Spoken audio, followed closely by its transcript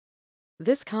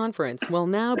This conference will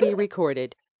now be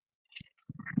recorded.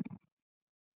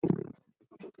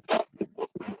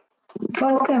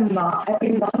 Welcome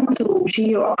everyone to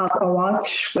GEO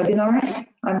AquaWatch webinar.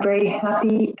 I'm very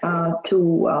happy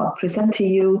to present to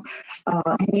you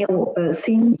Neil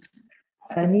Sims.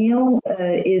 Neil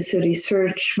is a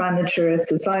research manager at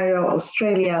CSIRO,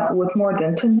 Australia, with more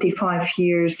than 25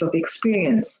 years of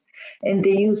experience in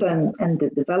the use and the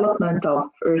development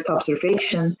of Earth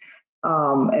observation,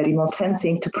 remote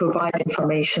sensing to provide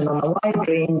information on a wide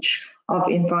range of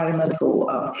environmental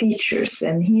features.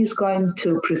 And he's going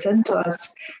to present to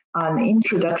us an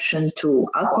introduction to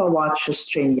AquaWatch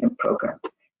Australian program.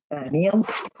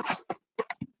 Niels?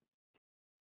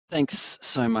 Thanks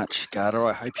so much, Garda.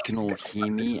 I hope you can all hear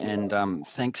me, and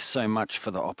thanks so much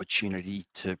for the opportunity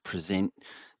to present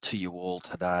to you all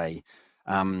today.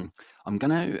 I'm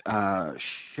going to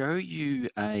show you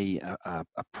a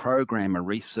program, a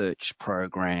research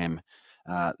program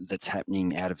that's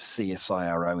happening out of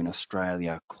CSIRO in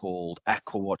Australia called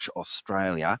AquaWatch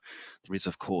Australia. There is,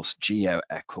 of course, GEO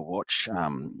AquaWatch,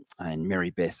 and Mary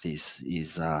Beth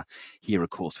is here, of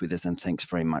course, with us, and thanks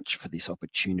very much for this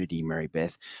opportunity, Mary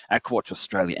Beth. AquaWatch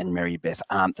Australia and Mary Beth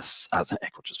aren't the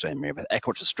AquaWatch Australia and Mary Beth.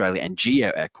 AquaWatch Australia and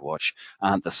GEO AquaWatch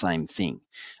aren't the same thing,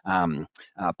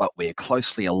 but we're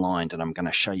closely aligned, and I'm going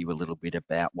to show you a little bit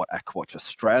about what AquaWatch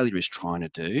Australia is trying to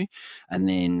do, and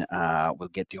then we'll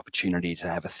get the opportunity to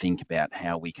have a think about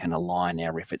how we can align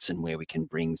our efforts and where we can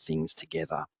bring things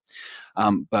together.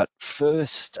 But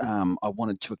first, I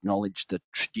wanted to acknowledge the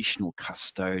traditional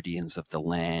custodians of the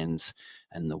lands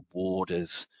and the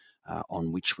waters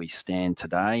on which we stand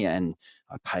today, and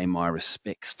I pay my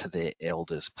respects to their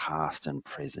elders past and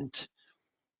present.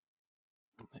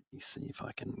 Let me see if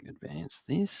I can advance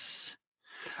this.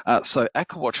 So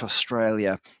AquaWatch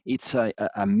Australia, it's a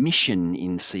mission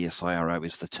in CSIRO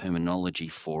is the terminology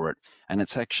for it. And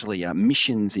it's actually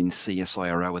missions in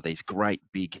CSIRO are these great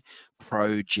big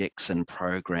projects and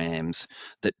programs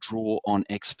that draw on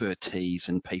expertise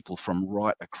and people from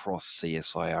right across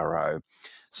CSIRO.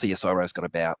 CSIRO's got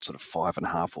about sort of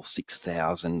 5,500 or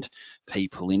 6,000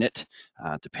 people in it,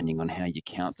 depending on how you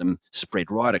count them,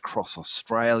 spread right across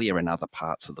Australia and other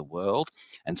parts of the world,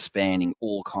 and spanning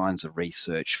all kinds of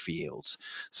research fields.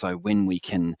 So when we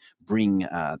can bring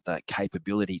that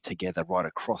capability together right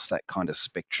across that kind of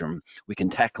spectrum, we can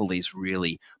tackle these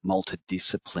really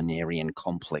multidisciplinary and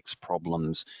complex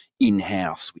problems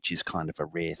in-house, which is kind of a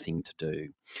rare thing to do.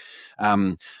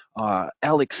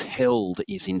 Alex Held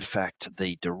is in fact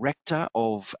the director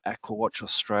of AquaWatch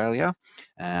Australia,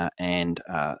 and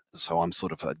so I'm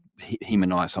sort of him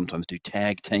and I sometimes do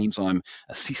tag teams. I'm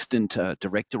assistant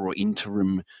director or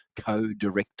interim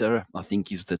co-director, I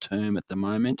think is the term at the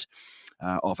moment,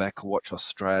 of AquaWatch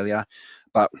Australia.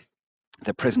 But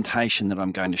the presentation that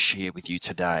I'm going to share with you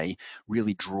today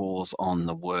really draws on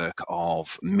the work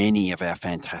of many of our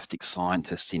fantastic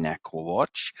scientists in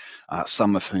AquaWatch,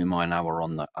 some of whom I know are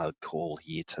on the call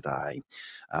here today.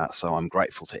 So I'm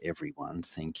grateful to everyone.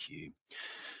 Thank you.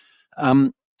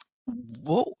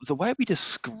 The way we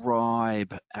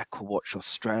describe AquaWatch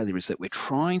Australia is that we're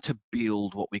trying to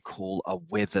build what we call a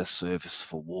weather service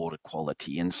for water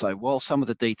quality. And so while some of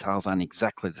the details aren't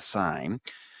exactly the same,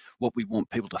 what we want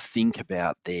people to think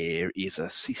about there is a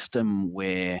system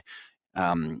where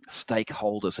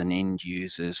stakeholders and end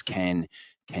users can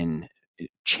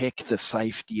check the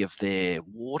safety of their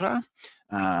water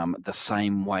the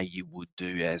same way you would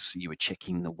do as you were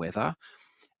checking the weather.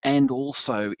 And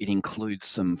also it includes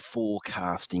some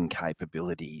forecasting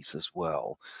capabilities as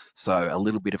well. So a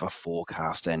little bit of a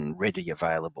forecast and ready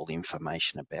available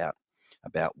information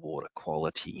about water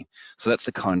quality. So that's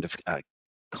the kind of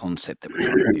concept that we're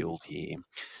trying to build here.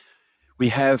 We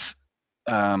have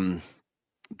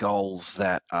goals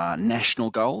that are national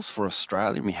goals for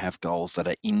Australia, and we have goals that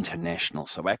are international.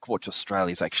 So AquaWatch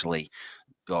Australia's actually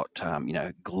got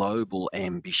global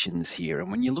ambitions here,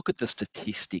 and when you look at the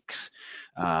statistics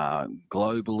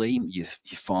globally, you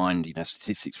find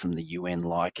statistics from the UN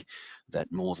like that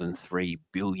more than 3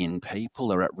 billion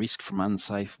people are at risk from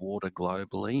unsafe water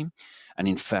globally. And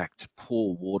in fact,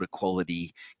 poor water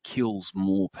quality kills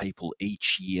more people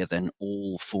each year than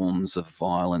all forms of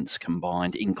violence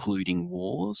combined, including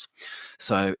wars.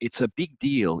 So it's a big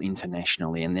deal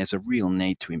internationally, and there's a real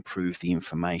need to improve the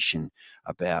information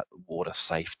about water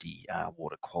safety,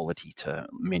 water quality to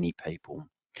many people.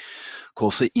 Of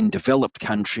course, in developed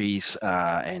countries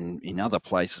and in other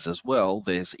places as well,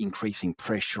 there's increasing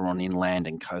pressure on inland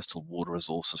and coastal water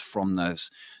resources from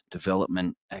those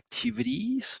development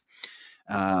activities.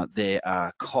 There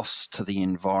are costs to the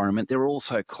environment. There are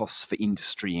also costs for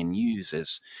industry and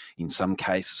users. In some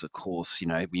cases, of course,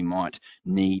 we might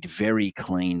need very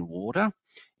clean water.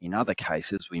 In other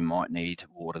cases, we might need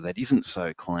water that isn't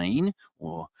so clean,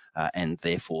 or and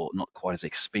therefore not quite as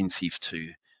expensive to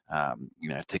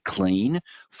clean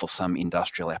for some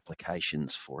industrial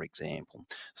applications, for example.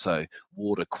 So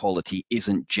water quality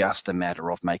isn't just a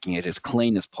matter of making it as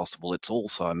clean as possible. It's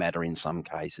also a matter, in some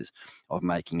cases, of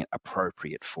making it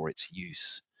appropriate for its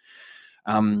use.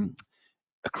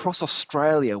 Across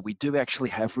Australia, we do actually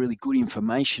have really good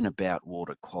information about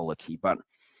water quality, but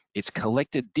it's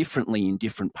collected differently in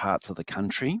different parts of the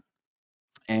country.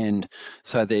 And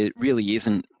so there really is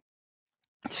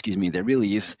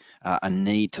a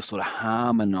need to sort of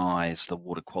harmonise the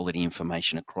water quality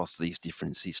information across these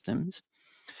different systems.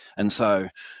 And so,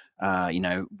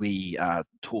 we are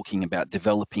talking about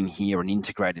developing here an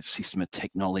integrated system of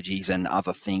technologies and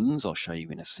other things, I'll show you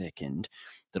in a second,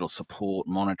 that'll support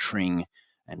monitoring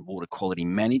and water quality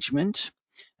management,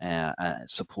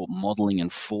 support modelling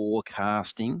and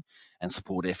forecasting, and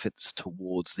support efforts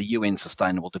towards the UN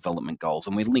Sustainable Development Goals.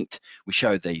 And we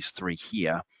show these three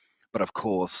here, but of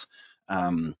course,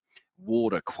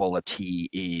 water quality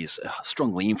is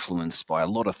strongly influenced by a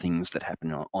lot of things that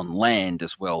happen on land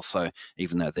as well. So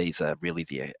even though these are really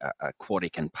the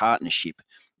aquatic and partnership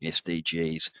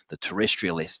SDGs, the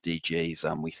terrestrial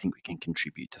SDGs, we think we can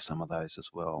contribute to some of those as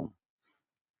well.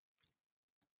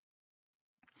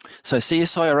 So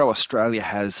CSIRO Australia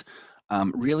has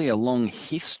really a long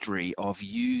history of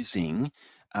using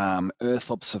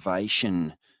Earth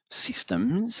observation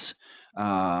systems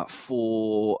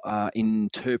for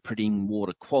interpreting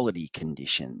water quality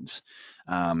conditions.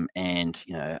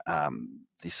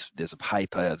 There's a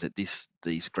paper that these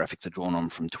graphics are drawn on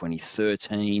from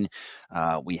 2013.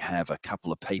 We have a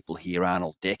couple of people here,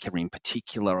 Arnold Decker in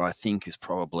particular, I think, who's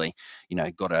probably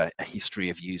got a history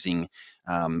of using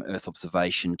Earth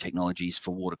observation technologies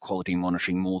for water quality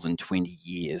monitoring more than 20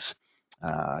 years.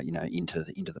 Into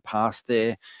the past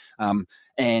there.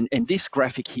 And this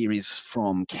graphic here is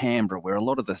from Canberra, where a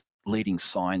lot of the leading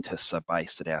scientists are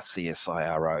based at our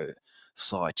CSIRO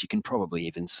site. You can probably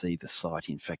even see the site,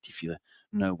 in fact, if you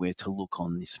know where to look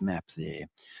on this map there.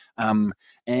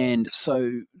 And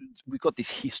so we've got this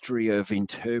history of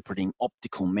interpreting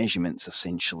optical measurements,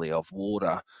 essentially, of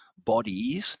water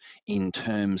bodies in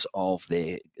terms of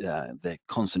their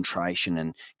concentration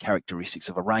and characteristics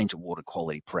of a range of water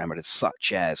quality parameters,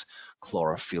 such as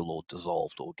chlorophyll or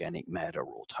dissolved organic matter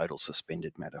or total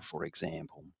suspended matter, for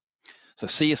example. So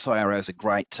CSIRO is a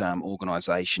great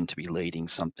organisation to be leading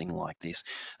something like this.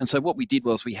 And so what we did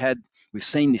was we've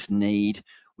seen this need,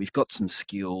 we've got some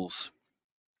skills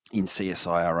in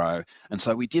CSIRO, and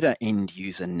so we did an end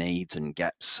user needs and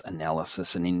gaps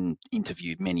analysis and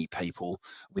interviewed many people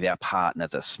with our partner,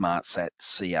 the SmartSat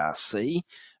CRC,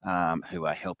 who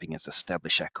are helping us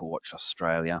establish AquaWatch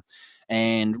Australia.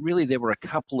 And really there were a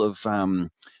couple of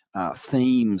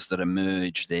themes that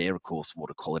emerged there. Of course,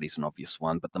 water quality is an obvious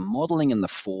one, but the modelling and the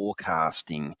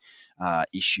forecasting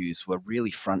issues were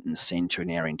really front and centre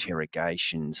in our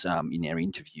interrogations, in our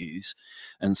interviews.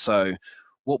 And so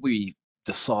what we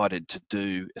decided to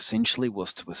do essentially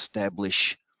was to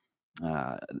establish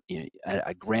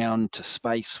a ground to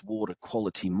space water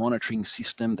quality monitoring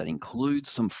system that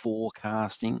includes some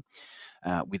forecasting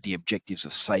with the objectives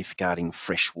of safeguarding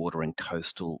freshwater and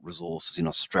coastal resources in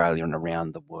Australia and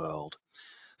around the world.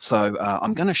 So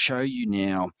I'm going to show you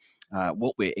now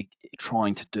what we're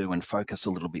trying to do and focus a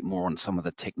little bit more on some of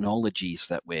the technologies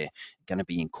that we're going to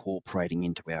be incorporating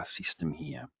into our system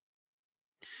here.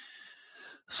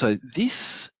 So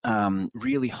this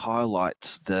really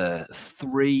highlights the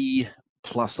 3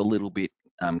 plus a little bit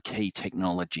key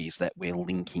technologies that we're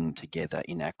linking together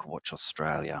in AquaWatch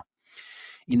Australia.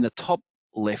 In the top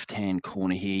left-hand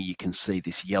corner here, you can see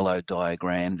this yellow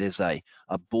diagram. There's a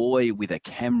buoy with a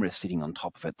camera sitting on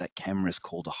top of it. That camera is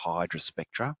called a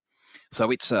hydrospectra.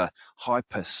 So it's a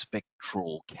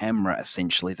hyperspectral camera,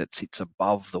 essentially, that sits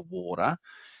above the water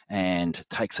and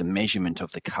takes a measurement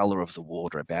of the color of the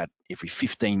water about every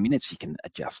 15 minutes. You can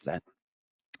adjust that,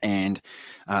 and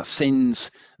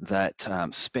sends that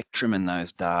spectrum and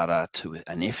those data to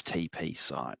an FTP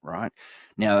site, right?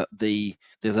 Now, there's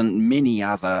many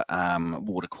other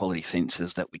water quality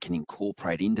sensors that we can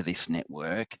incorporate into this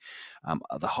network.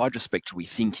 The hydrospectra, we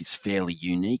think, is fairly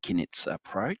unique in its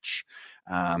approach,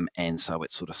 and so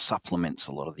it sort of supplements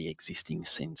a lot of the existing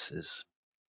sensors.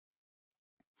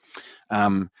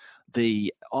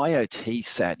 The IoT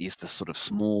sat is the sort of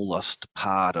smallest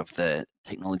part of the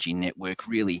technology network,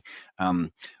 really.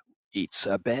 it's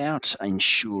about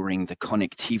ensuring the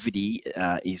connectivity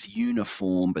is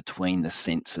uniform between the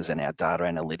sensors and our data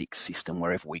analytics system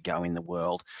wherever we go in the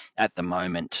world. At the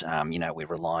moment, we're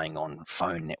relying on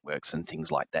phone networks and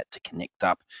things like that to connect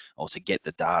up or to get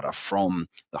the data from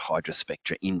the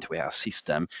hydrospectra into our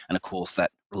system. And of course,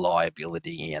 that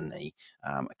reliability and the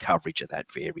coverage of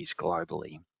that varies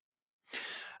globally.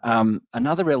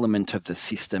 Another element of the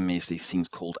system is these things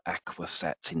called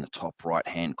AquaSats in the top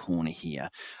right-hand corner here.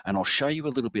 And I'll show you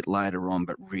a little bit later on,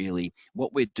 but really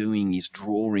what we're doing is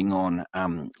drawing on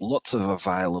lots of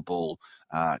available,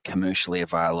 commercially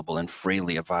available and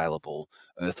freely available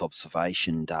Earth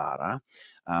observation data,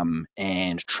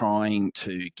 and trying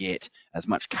to get as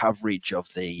much coverage of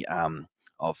the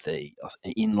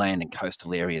inland and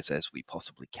coastal areas as we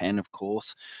possibly can, of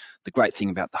course. The great thing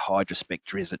about the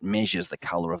hydrospectra is it measures the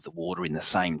colour of the water in the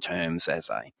same terms as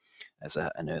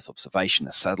an Earth observation,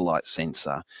 a satellite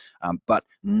sensor, but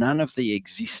none of the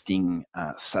existing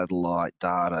satellite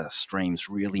data streams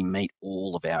really meet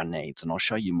all of our needs, and I'll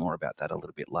show you more about that a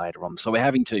little bit later on. So we're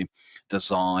having to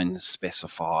design,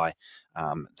 specify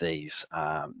these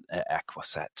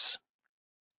AquaSats.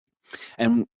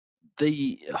 And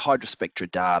the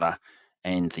hydrospectra data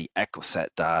and the AquaSat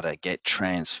data get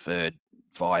transferred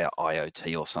via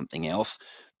IoT or something else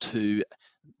to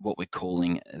what we're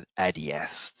calling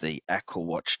ADIAS, the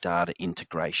AquaWatch Data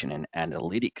Integration and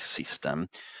Analytics System,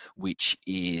 which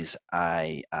is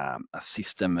a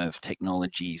system of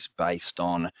technologies based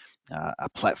on a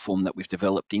platform that we've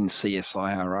developed in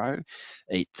CSIRO.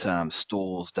 It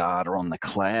stores data on the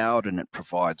cloud, and it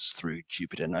provides through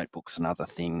Jupyter notebooks and other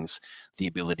things the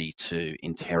ability to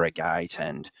interrogate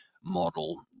and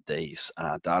model these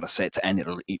data sets, and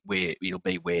it'll be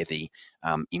where the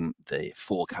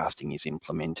forecasting is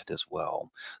implemented as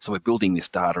well. So we're building this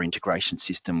data integration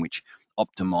system which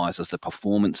optimizes the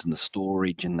performance and the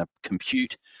storage and the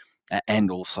compute, and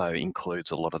also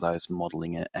includes a lot of those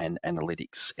modeling and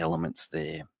analytics elements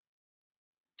there.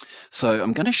 So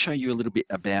I'm going to show you a little bit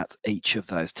about each of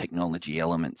those technology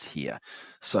elements here.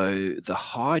 So the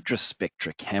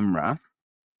hydrospectra camera,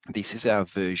 this is our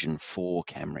version 4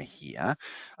 camera here.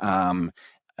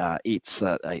 It's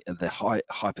the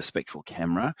hyperspectral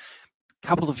camera. A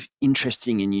couple of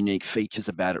interesting and unique features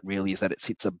about it really is that it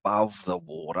sits above the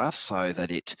water, so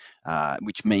that it,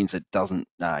 which means it doesn't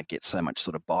get so much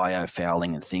sort of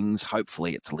biofouling and things.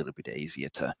 Hopefully it's a little bit easier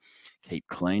to keep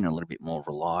clean, a little bit more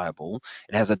reliable.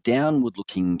 It has a downward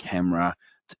looking camera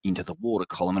into the water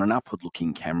column and an upward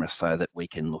looking camera so that we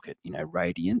can look at,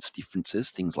 radiance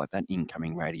differences, things like that,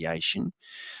 incoming radiation.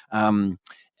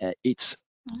 It's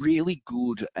really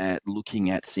good at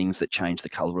looking at things that change the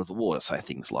color of the water, so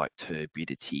things like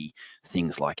turbidity,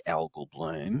 things like algal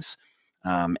blooms.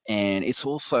 And it's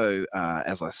also,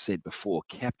 as I said before,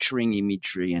 capturing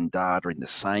imagery and data in the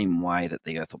same way that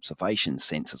the Earth observation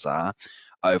sensors are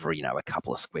over, a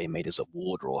couple of square meters of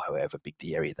water or however big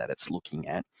the area that it's looking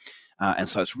at. And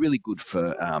so it's really good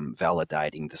for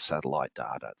validating the satellite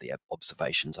data, the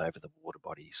observations over the water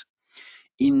bodies.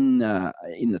 In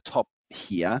the top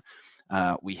here,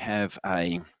 we have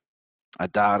a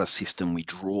data system we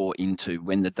draw into.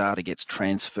 When the data gets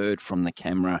transferred from the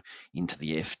camera into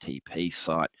the FTP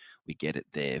site, we get it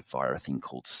there via a thing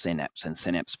called Synapse, and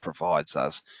Synapse provides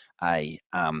us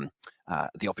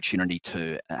the opportunity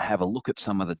to have a look at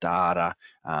some of the data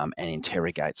and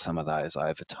interrogate some of those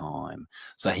over time.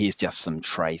 So here's just some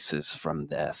traces from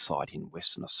the site in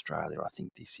Western Australia, I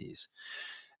think this is.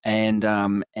 And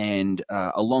along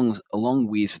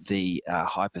with the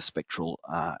hyperspectral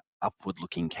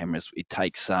upward-looking cameras, it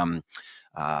takes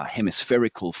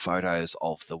hemispherical photos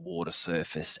of the water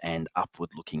surface and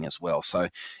upward-looking as well. So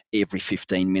every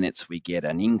 15 minutes we get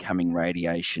an incoming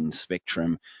radiation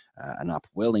spectrum, an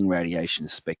upwelling radiation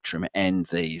spectrum, and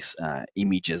these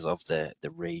images of the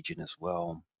region as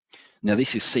well. Now,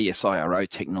 this is CSIRO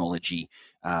technology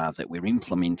that we're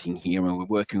implementing here, and we're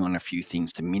working on a few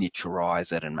things to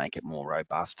miniaturize it and make it more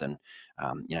robust and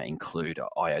include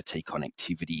IoT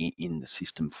connectivity in the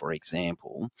system, for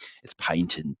example. It's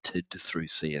patented through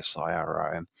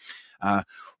CSIRO.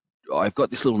 I've got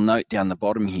this little note down the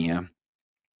bottom here.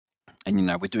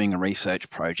 And, we're doing a research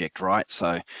project, right?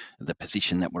 So the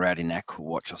position that we're at in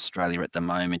AquaWatch Australia at the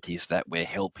moment is that we're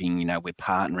helping, we're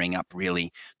partnering up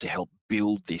really to help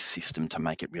build this system to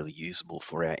make it really usable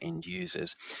for our end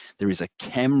users. There is a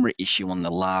camera issue on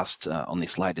on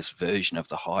this latest version of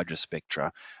the hydrospectra,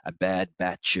 a bad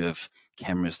batch of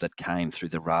cameras that came through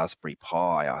the Raspberry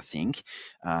Pi, I think.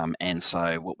 And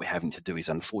so what we're having to do is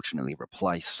unfortunately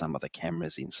replace some of the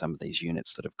cameras in some of these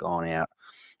units that have gone out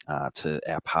to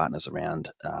our partners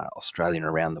around Australia and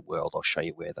around the world. I'll show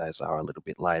you where those are a little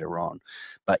bit later on.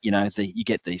 But you know, you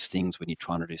get these things when you're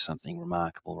trying to do something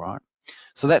remarkable, right?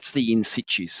 So that's the in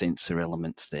situ sensor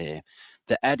elements there.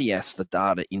 The ADIAS, the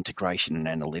data integration and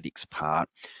analytics part,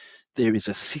 there is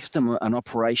a system, an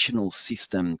operational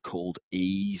system called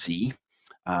EASY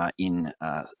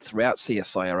throughout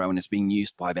CSIRO, and it's being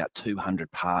used by about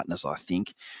 200 partners, I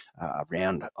think,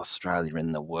 around Australia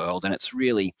and the world. And it's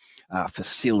really a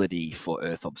facility for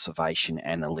Earth observation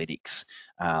analytics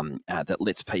that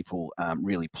lets people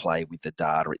really play with the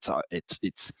data.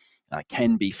 It's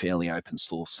can be fairly open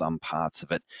source, some parts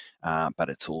of it, but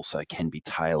it's also can be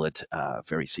tailored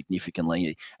very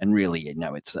significantly. And really, you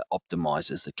know, it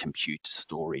optimizes the compute,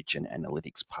 storage, and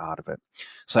analytics part of it.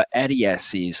 So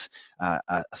ADIAS is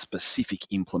a specific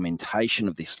implementation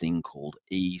of this thing called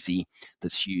EASY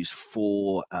that's used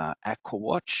for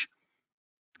AquaWatch.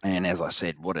 And as I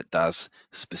said, what it does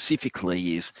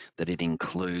specifically is that it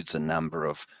includes a number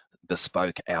of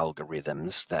bespoke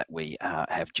algorithms that we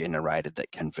have generated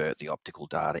that convert the optical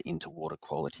data into water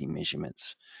quality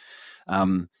measurements.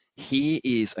 Here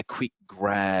is a quick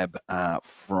grab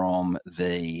from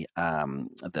the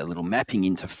little mapping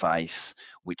interface,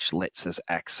 which lets us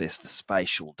access the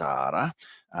spatial data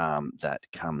that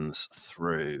comes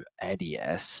through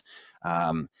ADIAS.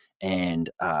 And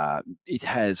it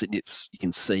has, you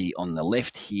can see on the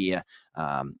left here,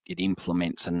 it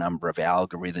implements a number of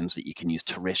algorithms that you can use,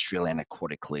 terrestrial and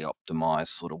aquatically optimized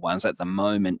sort of ones. At the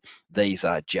moment, these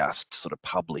are just sort of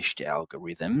published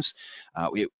algorithms.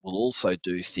 It will also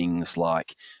do things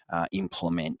like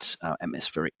implement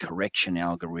atmospheric correction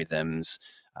algorithms,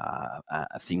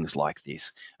 things like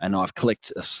this. And I've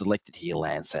selected here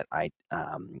Landsat 8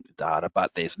 data,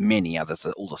 but there's many others,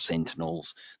 all the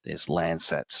Sentinels, there's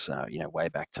Landsats, you know, way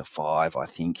back to 5, I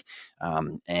think.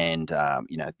 You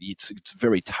know, it's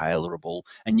very tailorable,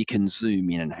 and you can zoom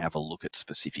in and have a look at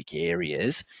specific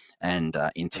areas and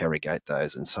interrogate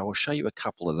those. And so I'll show you a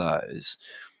couple of those.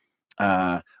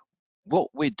 What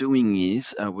we're doing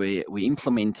is we're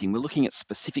looking at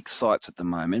specific sites at the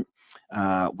moment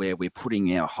where we're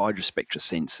putting our hydrospectra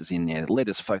sensors in there. Let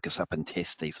us focus up and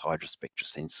test these hydrospectra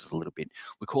sensors a little bit.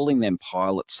 We're calling them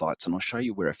pilot sites, and I'll show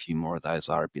you where a few more of those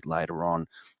are a bit later on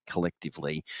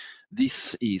collectively.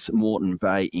 This is Moreton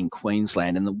Bay in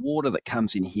Queensland, and the water that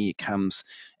comes in here comes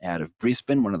out of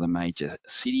Brisbane, one of the major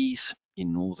cities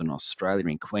in Northern Australia,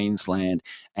 in Queensland,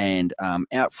 and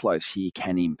outflows here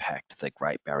can impact the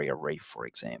Great Barrier Reef, for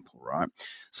example, right?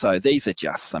 So these are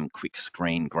just some quick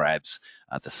screen grabs.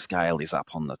 The scale is up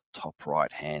on the top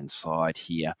right-hand side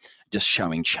here, just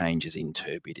showing changes in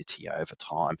turbidity over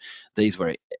time. These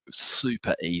were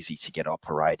super easy to get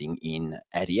operating in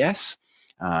ADIAS.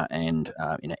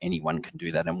 You know, anyone can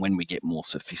do that. And when we get more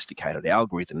sophisticated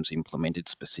algorithms implemented,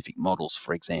 specific models,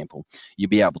 for example, you'll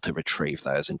be able to retrieve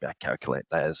those and back calculate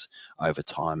those over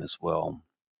time as well.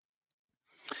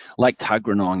 Lake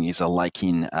Tuggeranong is a lake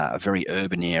in a very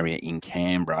urban area in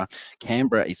Canberra.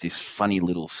 Canberra is this funny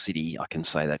little city, I can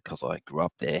say that because I grew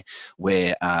up there,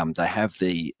 where they have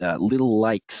the little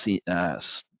lakes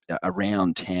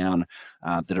around town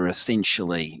that are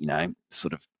essentially, you know,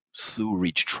 sort of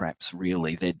sewerage traps,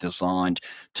 really. They're designed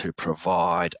to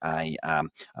provide a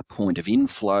point of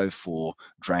inflow for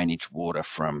drainage water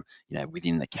from, you know,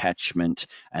 within the catchment,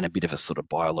 and a bit of a sort of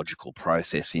biological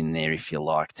process in there, if you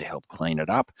like, to help clean it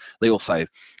up. They also,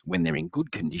 when they're in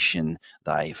good condition,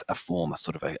 they form a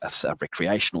sort of a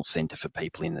recreational centre for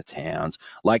people in the towns.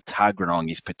 Lake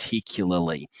Tuggeranong is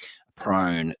particularly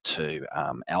prone to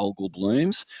algal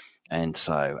blooms. And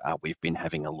so we've been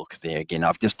having a look there again.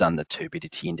 I've just done the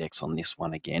turbidity index on this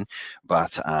one again,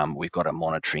 but we've got a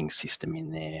monitoring system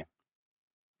in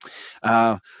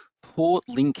there. Port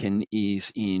Lincoln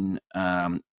is in,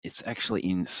 it's actually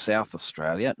in South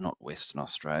Australia, not Western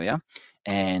Australia.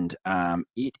 And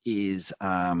it is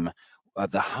the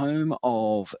home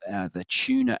of the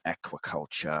tuna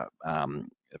aquaculture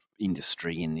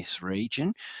industry in this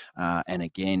region. And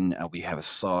again, we have a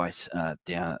site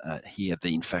down here.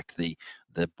 In fact, the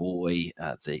buoy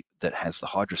that has the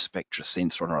hydrospectra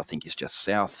sensor on it, I think, is just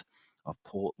south of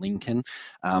Port Lincoln.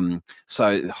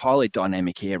 So highly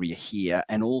dynamic area here,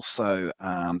 and also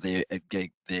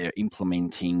they're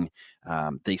implementing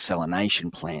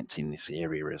desalination plants in this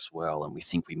area as well, and we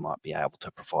think we might be able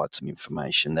to provide some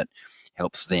information that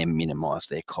helps them minimise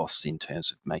their costs in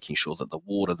terms of making sure that the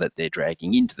water that they're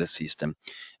dragging into the system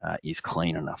is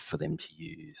clean enough for them to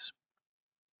use.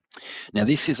 Now,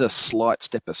 this is a slight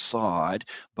step aside,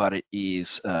 but it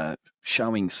is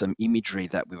showing some imagery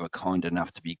that we were kind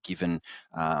enough to be given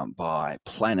by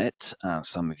Planet.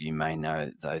 Some of you may know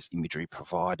those imagery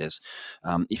providers.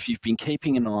 If you've been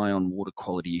keeping an eye on water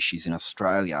quality issues in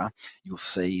Australia, you'll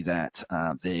see that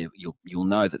you'll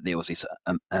know that there was this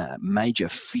major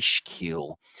fish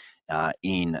kill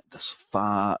in the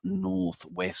far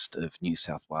northwest of New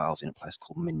South Wales in a place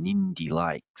called Menindee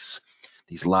Lakes.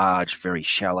 These large, very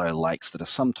shallow lakes that are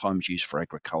sometimes used for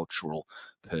agricultural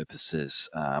purposes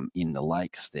in the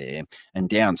lakes there. And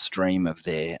downstream of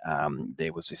there,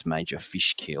 there was this major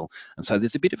fish kill. And so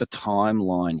there's a bit of a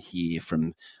timeline here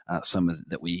from some of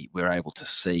that we were able to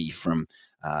see from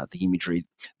the imagery.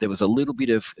 There was a little bit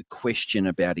of question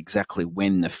about exactly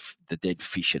when the dead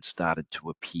fish had started to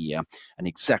appear and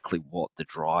exactly what the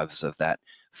drivers of that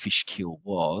fish kill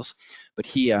was. But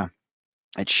here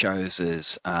it shows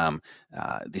us,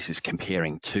 this is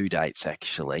comparing two dates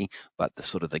actually, but the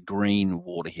sort of the green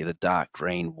water here, the dark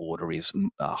green water is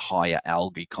higher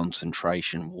algae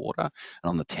concentration water. And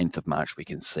on the 10th of March, we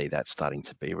can see that starting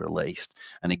to be released.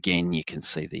 And again, you can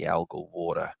see the algal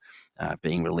water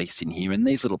being released in here. And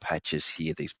these little patches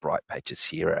here, these bright patches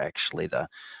here are actually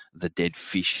the dead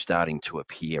fish starting to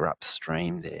appear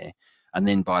upstream there. And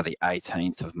then by the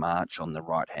 18th of March on the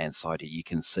right-hand side here, you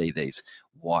can see these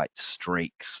white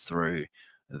streaks through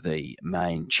the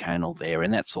main channel there,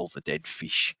 and that's all the dead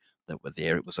fish that were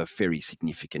there. It was a very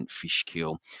significant fish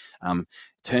kill.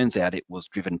 Turns out it was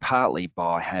driven partly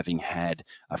by having had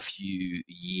a few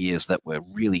years that were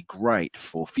really great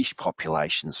for fish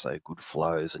populations, so good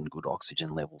flows and good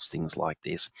oxygen levels, things like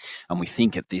this. And we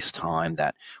think at this time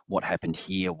that what happened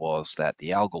here was that the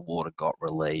algal water got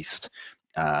released.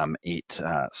 There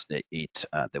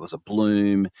was a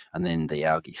bloom, and then the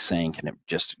algae sank, and it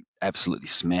just absolutely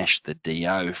smashed the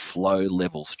DO. Flow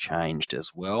levels changed as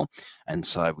well, and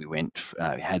so we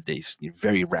had these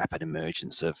very rapid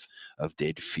emergence of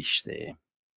dead fish there.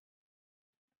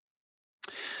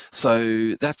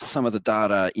 So that's some of the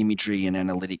data imagery and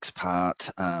analytics part.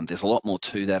 There's a lot more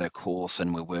to that, of course,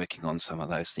 and we're working on some of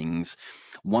those things.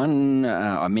 One,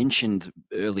 I mentioned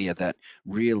earlier that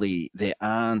really there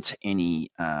aren't any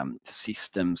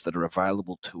systems that are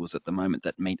available to us at the moment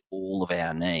that meet all of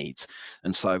our needs.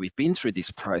 And so we've been through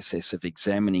this process of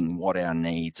examining what our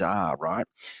needs are, right?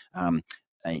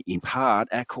 In part,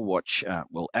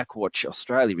 AquaWatch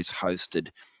Australia is hosted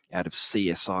out of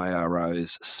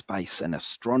CSIRO's Space and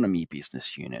Astronomy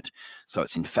business unit. So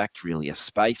it's in fact really a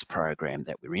space program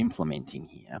that we're implementing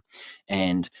here.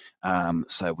 And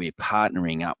so we're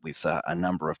partnering up with a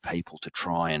number of people to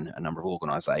try and a number of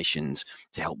organisations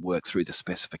to help work through the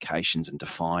specifications and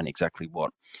define exactly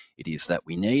what it is that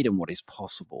we need and what is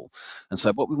possible. And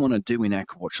so what we want to do in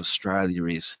AquaWatch Australia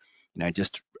is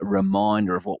just a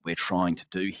reminder of what we're trying to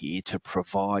do here to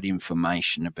provide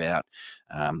information about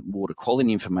water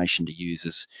quality information to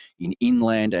users in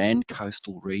inland and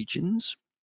coastal regions,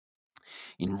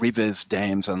 in rivers,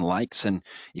 dams and lakes. And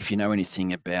if you know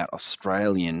anything about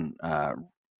Australian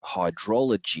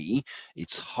hydrology,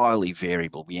 it's highly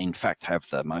variable. We in fact have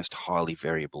the most highly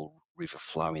variable river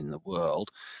flow in the world,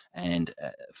 and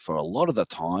for a lot of the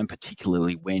time,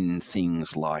 particularly when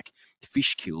things like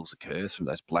fish kills occur from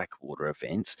those blackwater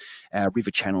events, our river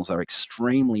channels are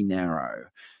extremely narrow.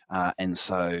 And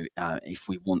so if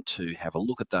we want to have a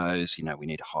look at those, we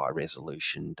need high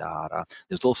resolution data.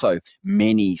 There's also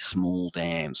many small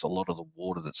dams. A lot of the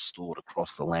water that's stored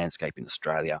across the landscape in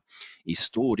Australia is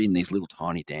stored in these little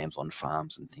tiny dams on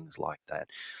farms and things like that.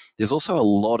 There's also a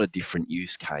lot of different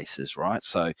use cases, right?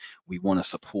 So we want to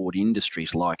support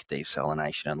industries like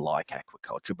desalination and like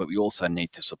aquaculture, but we also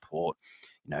need to support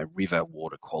river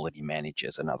water quality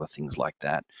managers and other things like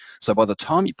that. So by the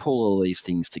time you pull all these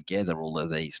things together, all of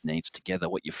these needs together,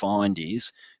 what you find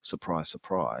is, surprise,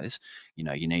 surprise,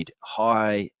 you need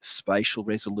high spatial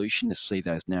resolution to see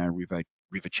those narrow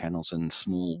river channels and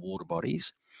small water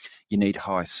bodies. You need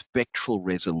high spectral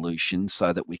resolution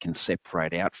so that we can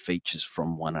separate out features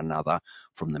from one another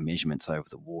from the measurements over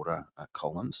the water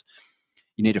columns.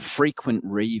 You need a frequent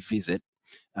revisit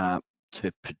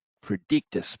to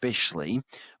predict especially,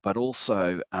 but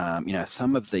also,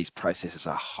 some of these processes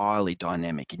are highly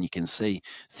dynamic, and you can see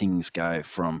things go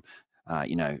from,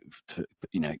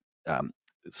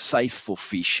 safe for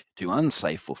fish to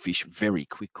unsafe for fish very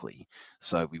quickly.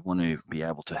 So we want to be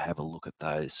able to have a look at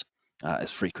those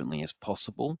as frequently as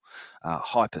possible.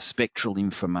 Hyperspectral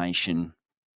information,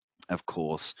 of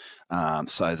course,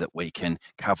 so that we can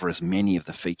cover as many of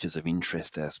the features of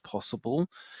interest as possible.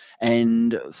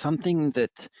 And something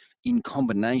that in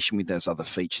combination with those other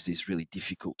features is really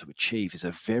difficult to achieve is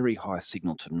a very high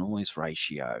signal to noise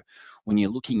ratio. When you're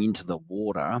looking into the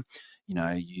water, you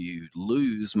know, you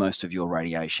lose most of your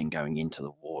radiation going into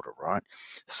the water, right?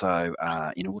 So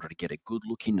in order to get a good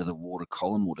look into the water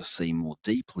column or to see more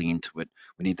deeply into it,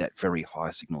 we need that very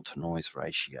high signal to noise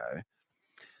ratio.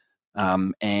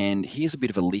 And here's a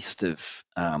bit of a list of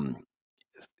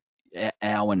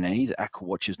our needs,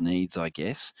 AquaWatch's needs, I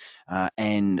guess,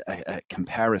 and a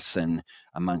comparison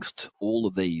amongst all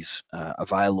of these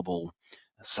available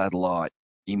satellite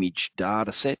image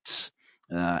data sets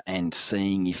and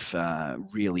seeing if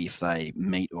really if they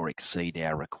meet or exceed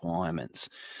our requirements.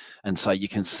 And so you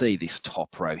can see this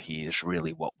top row here is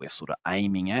really what we're sort of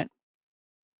aiming at.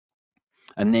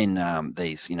 And then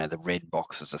these, you know, the red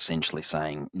boxes essentially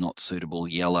saying not suitable,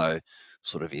 yellow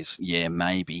sort of is, yeah,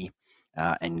 maybe,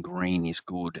 and green is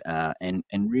good. And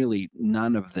really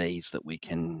none of these that we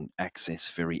can access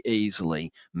very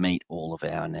easily meet all of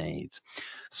our needs.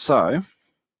 So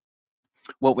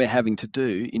what we're having to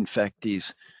do, in fact,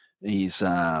 is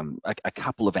a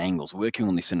couple of angles, working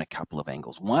on this in a couple of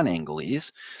angles. One angle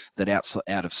is that out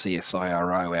of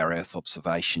CSIRO, our Earth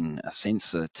Observation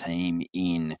Sensor team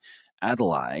in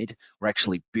Adelaide, we're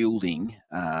actually building,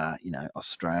 you know,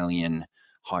 Australian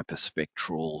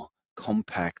hyperspectral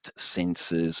compact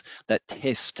sensors that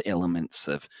test elements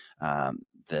of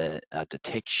the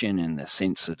detection and the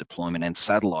sensor deployment and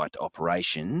satellite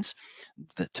operations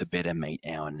to better meet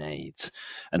our needs.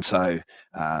 And so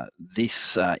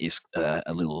this is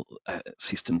a little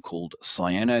system called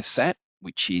CyanoSat,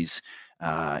 which is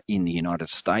in the United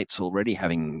States already,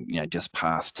 having just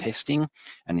passed testing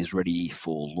and is ready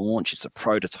for launch. It's a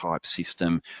prototype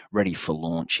system ready for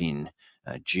launch in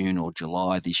June or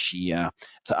July this year.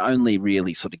 It's only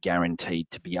really sort of guaranteed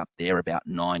to be up there about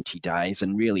 90 days,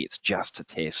 and really it's just to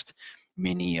test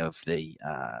many of the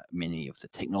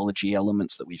technology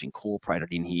elements that we've incorporated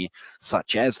in here,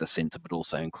 such as the sensor, but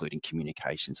also including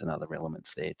communications and other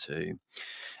elements there too.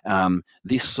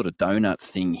 This sort of donut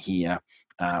thing here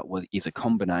is a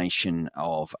combination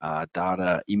of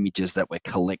data images that were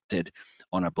collected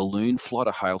on a balloon flight,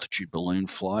 a high altitude balloon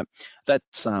flight.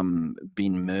 That's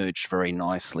been merged very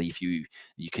nicely. If you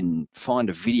can find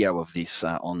a video of this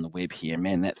on the web here,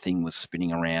 man, that thing was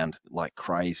spinning around like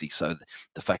crazy. So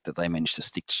the fact that they managed to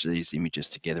stitch these images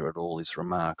together at all is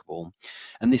remarkable.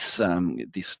 And this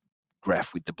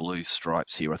graph with the blue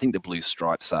stripes here, I think the blue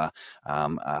stripes are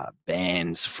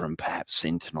bands from perhaps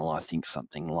Sentinel, I think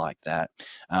something like that.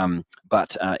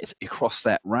 But if across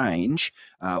that range,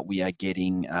 we are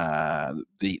getting,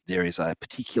 there is a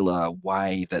particular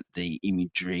way that the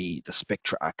imagery, the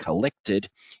spectra are collected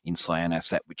in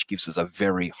CyanoSat, which gives us a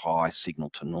very high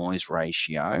signal to noise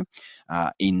ratio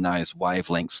in those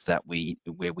wavelengths that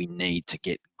where we need to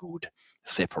get good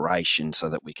separation so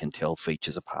that we can tell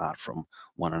features apart from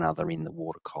one another in the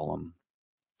water column.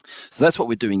 So that's what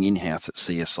we're doing in-house at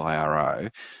CSIRO.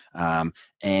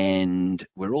 And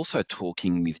we're also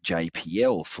talking with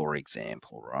JPL, for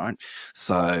example, right?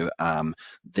 So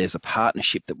there's a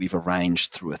partnership that we've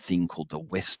arranged through a thing called the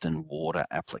Western Water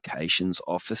Applications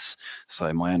Office.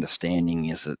 So my understanding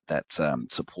is that that's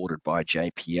supported by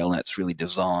JPL, and it's really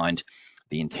designed.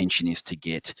 The intention is to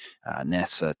get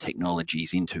NASA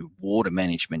technologies into water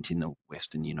management in the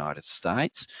Western United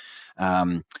States.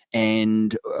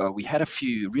 And we had a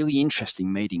few really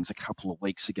interesting meetings a couple of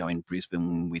weeks ago in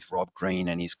Brisbane with Rob Green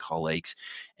and his colleagues.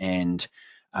 And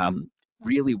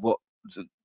really what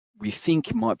we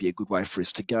think might be a good way for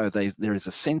us to go, there is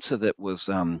a sensor that was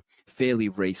fairly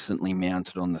recently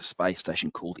mounted on the space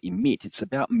station called EMIT. It's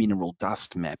about mineral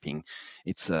dust mapping.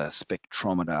 It's a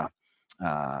spectrometer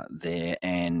there,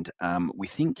 and we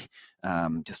think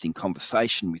just in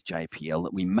conversation with JPL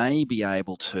that we may be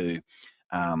able to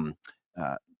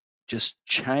just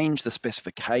change the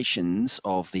specifications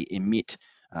of the EMIT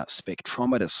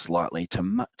spectrometer slightly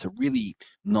to really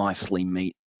nicely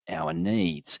meet our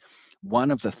needs. One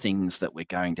of the things that we're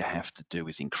going to have to do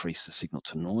is increase the signal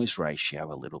to noise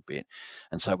ratio a little bit.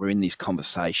 And so we're in these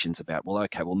conversations about, well,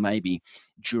 okay, well, maybe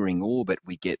during orbit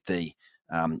we get the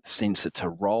sensor to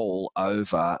roll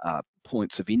over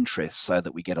points of interest so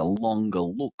that we get a longer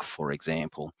look, for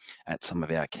example, at some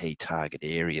of our key target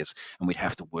areas. And we'd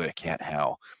have to work out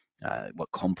how what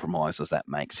compromises that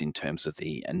makes in terms of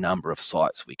the number of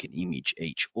sites we can image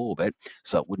each orbit.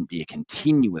 So it wouldn't be a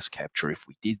continuous capture if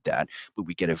we did that, but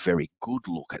we get a very good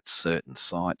look at certain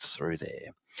sites through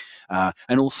there.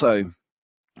 And also,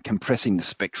 compressing the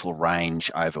spectral range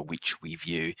over which we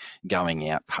view, going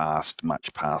out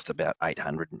much past about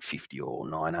 850 or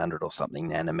 900 or something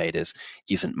nanometers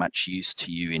isn't much use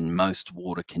to you in most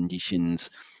water conditions.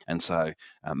 And so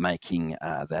making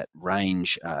that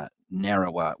range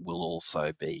narrower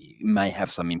may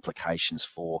have some implications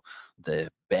for the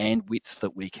bandwidth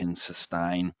that we can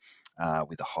sustain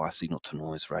with a high signal to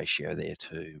noise ratio there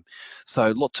too.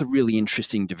 So lots of really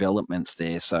interesting developments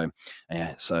there. So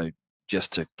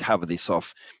just to cover this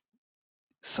off,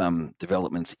 some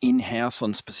developments in-house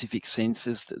on specific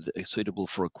sensors that are suitable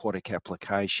for aquatic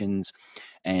applications,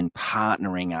 and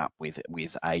partnering up with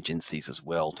agencies as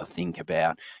well to think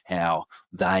about how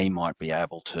they might be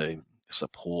able to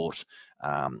support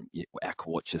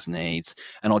AquaWatch's needs.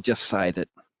 And I'll just say that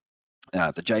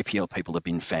the JPL people have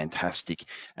been fantastic,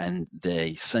 and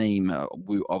they seem, I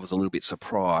was a little bit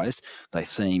surprised, they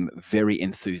seem very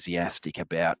enthusiastic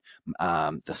about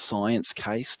the science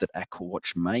case that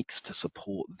AquaWatch makes to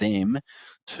support them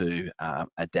to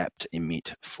adapt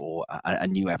emit for a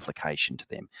new application to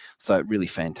them. So really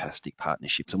fantastic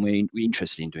partnerships, and we're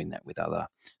interested in doing that with other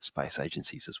space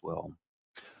agencies as well.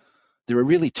 There are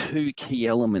really two key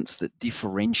elements that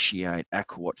differentiate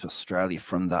AquaWatch Australia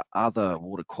from the other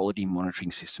water quality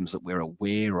monitoring systems that we're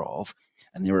aware of,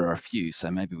 and there are a few, so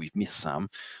maybe we've missed some,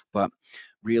 but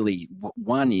really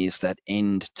one is that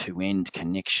end-to-end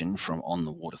connection from on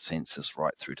the water sensors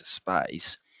right through to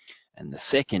space, and the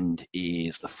second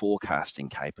is the forecasting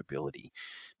capability.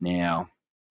 Now,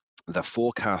 the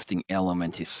forecasting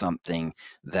element is something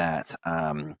that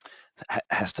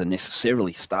has to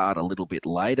necessarily start a little bit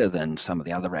later than some of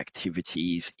the other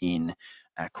activities in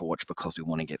AquaWatch, because we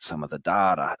want to get some of the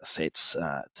data sets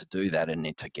to do that, and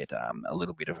need to get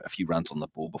a few runs on the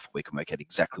board before we can work out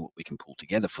exactly what we can pull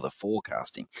together for the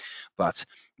forecasting. But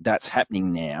that's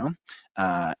happening now,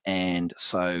 and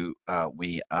so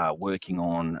we are working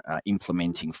on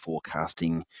implementing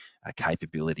forecasting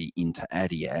capability into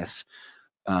ADIAS.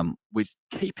 We're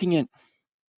keeping it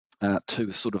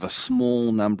to sort of a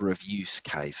small number of use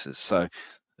cases. So,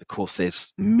 of course,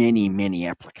 there's many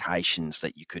applications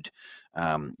that you could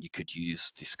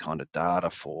use this kind of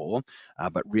data for,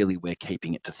 but really we're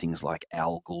keeping it to things like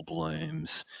algal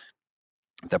blooms,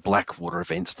 the black water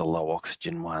events, the low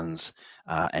oxygen ones,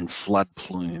 and flood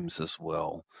plumes as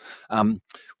well.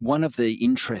 One of the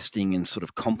interesting and sort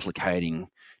of complicating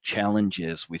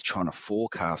challenges with trying to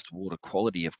forecast water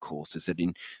quality, of course, is that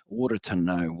in order to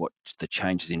know what the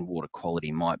changes in water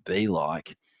quality might be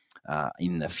like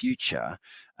in the future,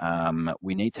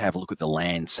 we need to have a look at the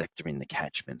land sector in the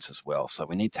catchments as well. So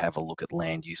we need to have a look at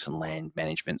land use and land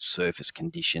management, surface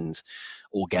conditions,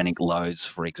 organic loads,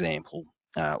 for example,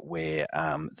 where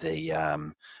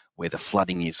the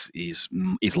flooding is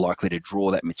likely to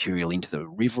draw that material into the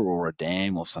river or a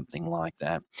dam or something like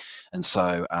that. And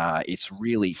so it's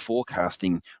really,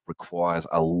 forecasting requires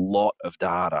a lot of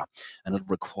data, and it'll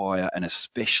require an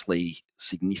especially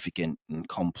significant and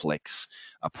complex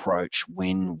approach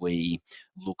when we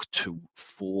look to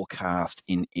forecast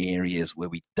in areas where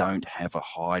we don't have a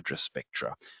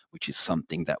hydrospectra, which is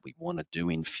something that we want to do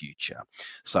in future.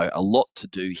 So a lot to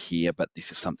do here, but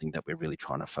this is something that we're really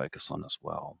trying to focus on as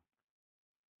well.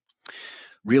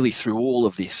 Really, through all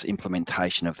of this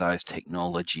implementation of those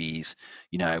technologies,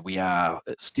 we are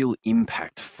still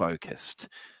impact focused.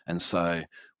 And so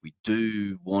we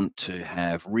do want to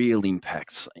have real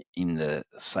impacts in the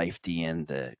safety and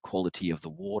the quality of the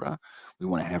water. We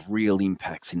want to have real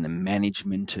impacts in the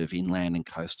management of inland and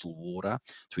coastal water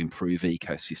to improve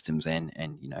ecosystems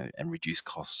and reduce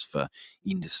costs for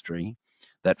industry.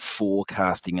 That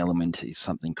forecasting element is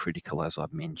something critical, as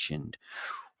I've mentioned.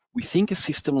 We think a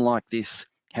system like this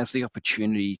has the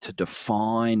opportunity to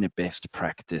define a best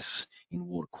practice in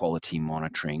water quality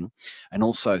monitoring, and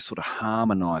also sort of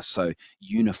harmonise, so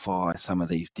unify some of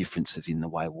these differences in the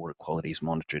way water quality is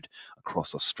monitored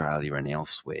across Australia and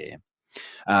elsewhere.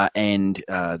 And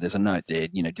there's a note there,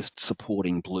 just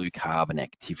supporting blue carbon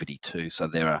activity too. So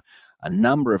there are a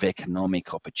number of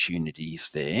economic opportunities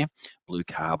there. Blue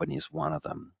carbon is one of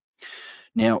them.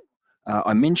 Now,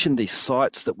 I mentioned these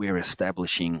sites that we're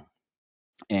establishing,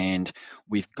 and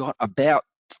we've got about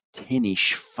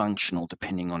 10-ish functional,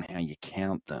 depending on how you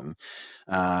count them,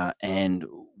 and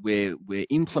we're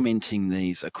implementing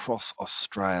these across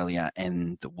Australia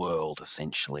and the world,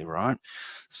 essentially, right?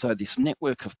 So this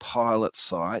network of pilot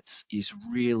sites is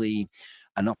really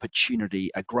an opportunity,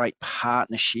 a great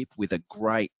partnership with a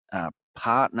great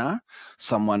partner,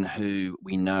 someone who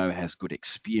we know has good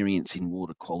experience in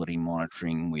water quality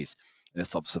monitoring with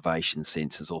Earth observation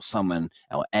sensors, or someone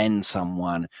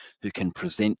who can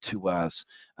present to us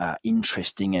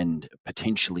interesting and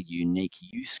potentially unique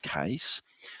use case,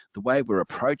 the way we're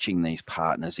approaching these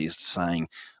partners is saying,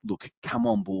 look, come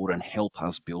on board and help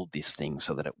us build this thing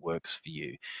so that it works for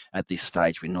you. At this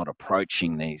stage, we're not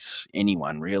approaching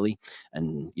anyone really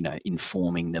and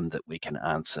informing them that we can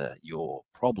answer your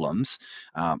problems,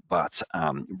 but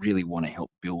really want to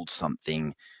help build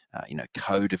something,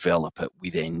 co-develop it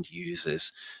with end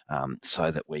users,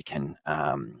 so that we can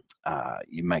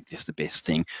you make this the best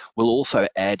thing. We'll also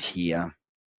add here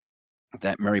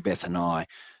that Mary Beth and I,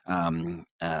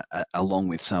 along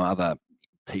with some other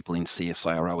people in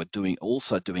CSIRO, are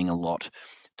also doing a lot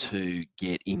to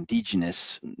get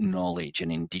Indigenous knowledge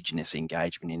and Indigenous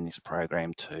engagement in this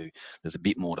program too. There's a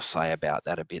bit more to say about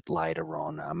that a bit later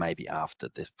on, maybe after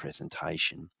this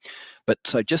presentation. But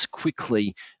so just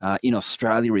quickly, in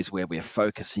Australia is where we're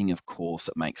focusing, of course.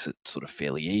 It makes it sort of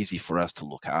fairly easy for us to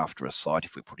look after a site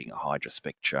if we're putting a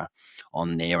hydrospectra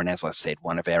on there. And as I said,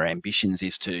 one of our ambitions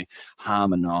is to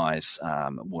harmonise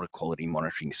water quality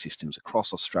monitoring systems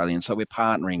across Australia. And so we're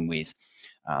partnering with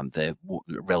the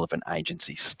relevant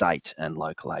agencies, state and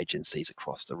local agencies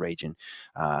across the region,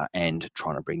 and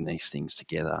trying to bring these things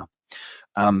together.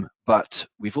 But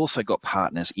we've also got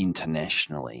partners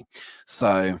internationally.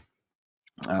 So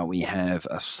we have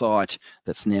a site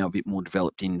that's now a bit more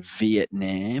developed in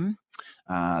Vietnam.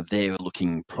 They're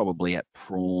looking probably at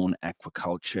prawn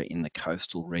aquaculture in the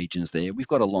coastal regions there. We've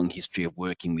got a long history of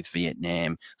working with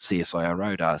Vietnam,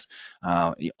 CSIRO does,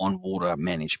 on water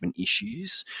management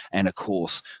issues. And of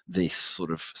course, this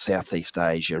sort of Southeast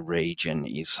Asia region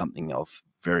is something of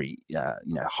very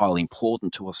highly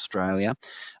important to Australia,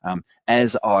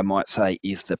 as I might say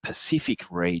is the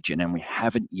Pacific region, and we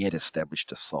haven't yet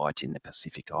established a site in the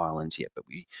Pacific Islands yet, but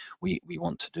we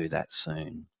want to do that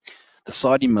soon. The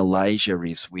site in Malaysia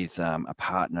is with a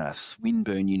partner,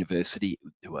 Swinburne University,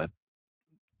 who are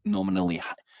nominally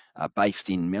based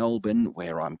in Melbourne,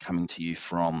 where I'm coming to you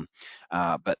from,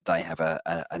 but they have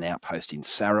an outpost in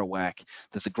Sarawak.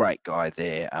 There's a great guy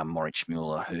there, Moritz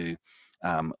Mueller, who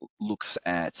looks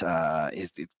at,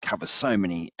 it covers so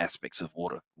many aspects of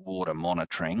water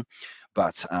monitoring,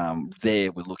 but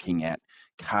there we're looking at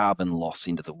carbon loss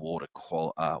into the water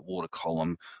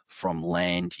column from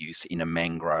land use in a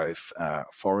mangrove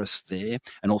forest there,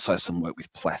 and also some work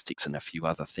with plastics and a few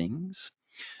other things.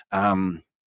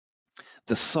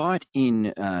 The site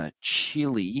in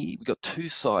Chile, we've got two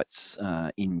sites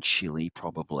in Chile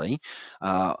probably.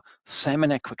 Salmon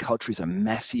aquaculture is a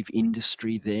massive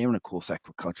industry there, and of course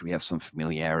aquaculture, we have some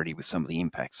familiarity with some of the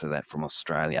impacts of that from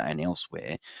Australia and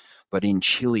elsewhere. But in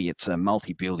Chile, it's a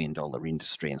multi-billion-dollar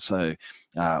industry, and so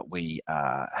we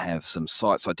have some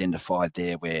sites identified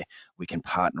there where we can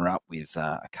partner up with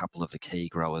a couple of the key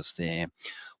growers there.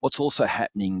 What's also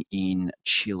happening in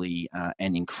Chile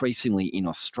and increasingly in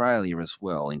Australia as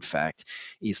well, in fact,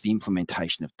 is the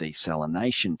implementation of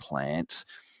desalination plants.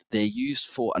 They're used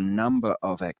for a number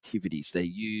of activities. They're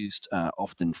used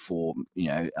often for,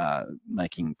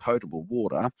 making potable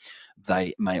water.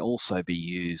 They may also be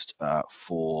used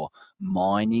for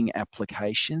mining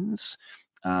applications,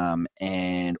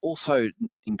 and also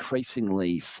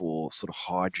increasingly for sort of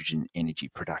hydrogen energy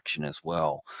production as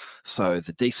well. So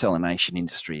the desalination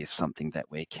industry is something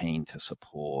that we're keen to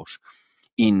support.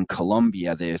 In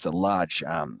Colombia, there's a large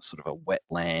sort of a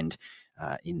wetland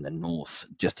in the north,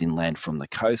 just inland from the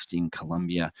coast in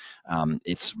Colombia.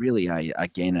 It's really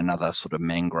again another sort of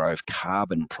mangrove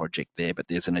carbon project there, but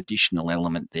there's an additional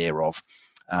element there of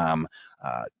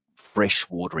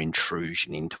freshwater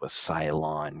intrusion into a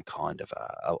saline kind of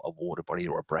a water body,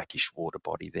 or a brackish water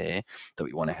body there that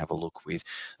we want to have a look with.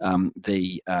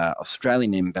 The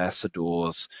Australian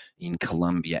ambassadors in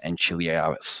Colombia and Chile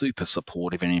are super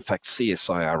supportive, and in fact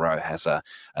CSIRO has a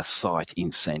site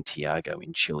in Santiago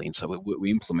in Chile, and so we're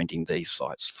implementing these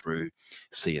sites through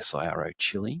CSIRO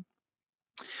Chile.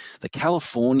 The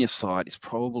California site is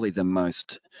probably the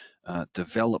most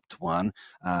developed one.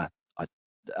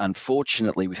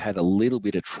 Unfortunately, we've had a little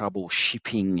bit of trouble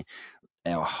shipping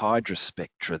our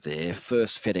hydrospectra there.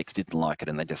 First, FedEx didn't like it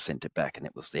and they just sent it back, and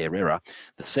it was their error.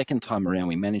 The second time around,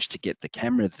 we managed to get the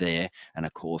camera there, and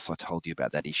of course, I told you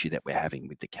about that issue that we're having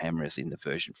with the cameras in the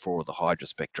version 4 of the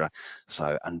hydrospectra.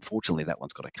 So unfortunately, that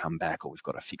one's got to come back, or we've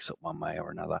got to fix it one way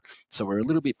or another. So we're a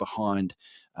little bit behind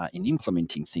in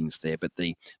implementing things there. But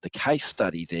the case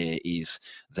study there is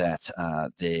that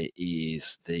there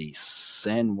is the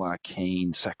San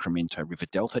Joaquin Sacramento River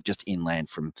Delta just inland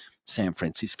from San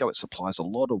Francisco. It supplies a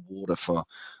lot of water for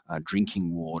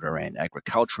drinking water and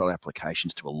agricultural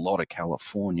applications to a lot of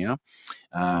California.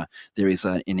 There is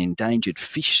an endangered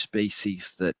fish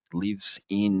species that lives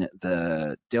in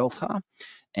the delta,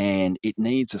 and it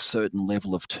needs a certain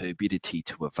level of turbidity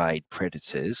to evade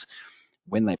predators.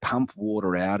 When they pump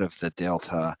water out of the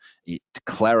delta, it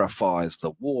clarifies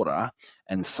the water,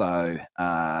 and so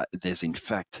there's in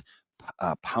fact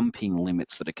pumping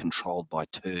limits that are controlled by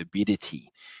turbidity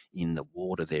in the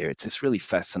water there. It's this really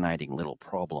fascinating little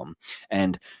problem,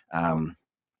 and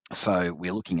so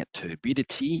we're looking at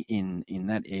turbidity in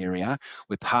that area.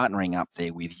 We're partnering up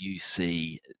there with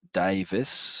UC Davis,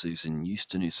 Susan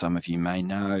Houston, who some of you may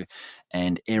know,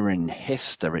 and Erin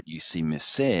Hester at UC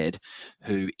Merced,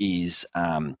 who is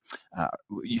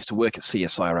used to work at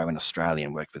CSIRO in Australia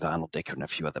and worked with Arnold Decker and a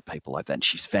few other people like that. And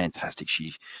she's fantastic.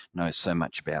 She knows so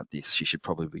much about this. She should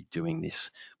probably be doing this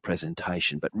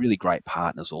presentation, but really great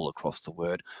partners all across the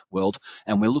world.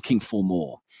 And we're looking for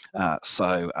more.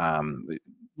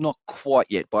 Not quite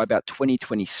yet. By about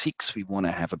 2026, we want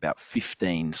to have about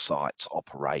 15 sites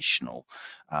operational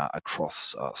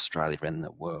across Australia and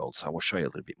the world. So I'll show you a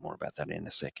little bit more about that in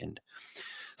a second.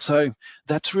 So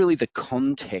that's really the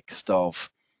context of,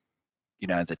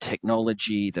 the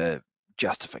technology, the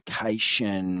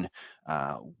justification,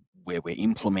 where we're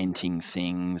implementing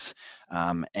things.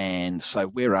 And so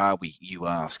where are we, you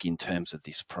ask, in terms of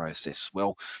this process?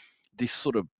 Well, the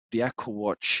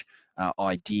AquaWatch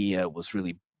idea was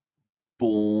really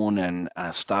born and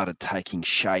started taking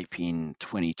shape in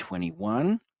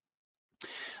 2021.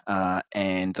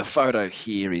 And the photo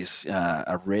here is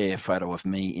a rare photo of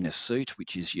me in a suit,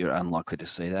 which is, you're unlikely to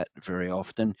see that very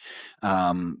often.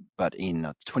 But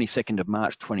in 22nd of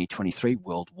March 2023,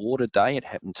 World Water Day, it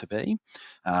happened to be.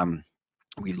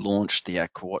 We launched the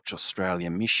AquaWatch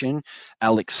Australia mission.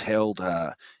 Alex Held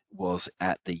was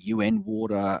at the UN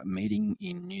Water meeting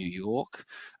in New York.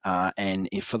 And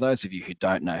for those of you who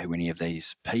don't know who any of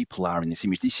these people are in this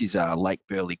image, this is Lake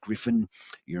Burley Griffin.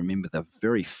 You remember the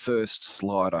very first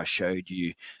slide I showed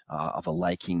you of a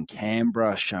lake in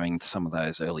Canberra showing some of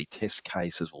those early test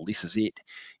cases. Well, this is it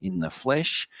in the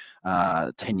flesh.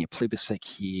 Tanya Plibersek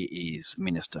here is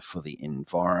Minister for the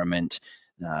Environment.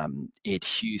 Ed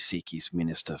Husick is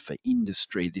Minister for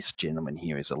Industry. This gentleman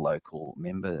here is a local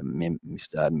member,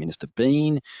 Minister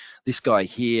Bean. This guy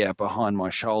here behind my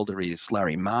shoulder is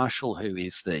Larry Marshall, who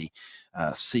is the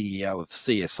CEO of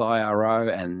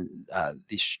CSIRO, and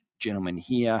this gentleman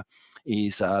here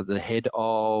is the head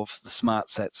of the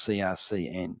SmartSat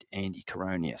CRC, and Andy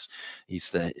Coronius.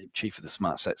 He's the chief of the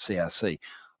SmartSat CRC.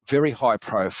 Very high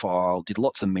profile, did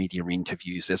lots of media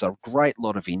interviews. There's a great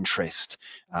lot of interest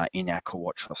in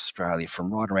AquaWatch Australia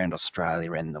from right around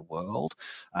Australia and the world.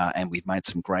 And we've made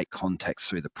some great contacts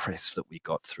through the press that we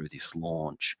got through this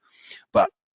launch. But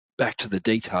back to the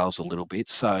details a little bit.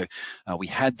 So we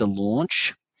had the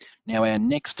launch. Now our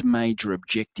next major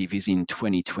objective is in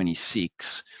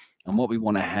 2026. And what we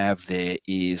want to have there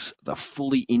is the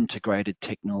fully integrated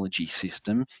technology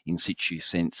system, in situ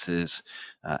sensors,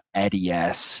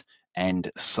 ADIAS, and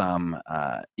some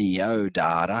EO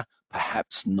data,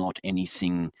 perhaps not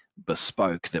anything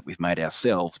bespoke that we've made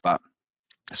ourselves, but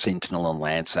Sentinel and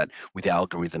Landsat with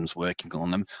algorithms working on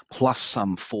them, plus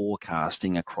some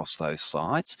forecasting across those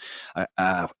sites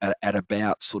at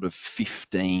about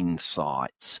 15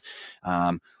 sites.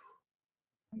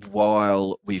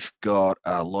 While we've got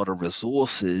a lot of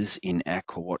resources in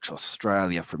AquaWatch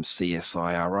Australia from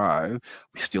CSIRO,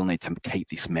 we still need to keep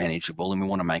this manageable, and we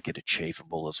want to make it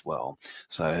achievable as well.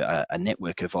 So an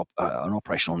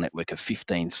operational network of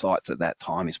 15 sites at that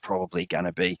time is probably going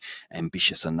to be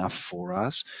ambitious enough for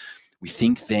us. We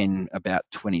think then about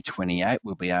 2028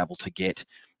 we'll be able to get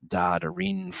data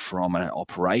in from an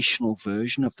operational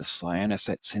version of the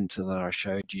Cyanosat sensor that I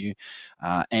showed you,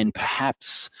 and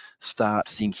perhaps start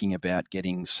thinking about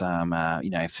getting some,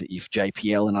 if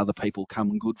JPL and other people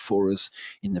come good for us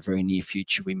in the very near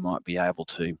future, we might be able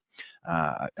to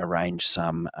arrange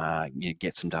some,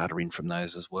 get some data in from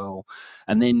those as well.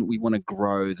 And then we want to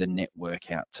grow the network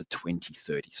out to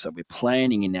 2030. So we're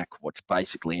planning in AquaWatch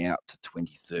basically out to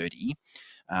 2030.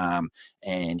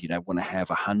 And want to have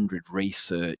 100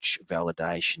 research,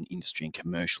 validation, industry and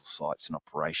commercial sites in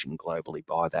operation globally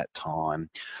by that time.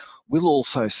 We'll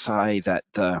also say that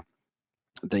the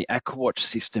AquaWatch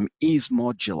system is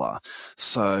modular.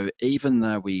 So even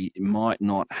though we might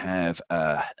not have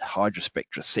a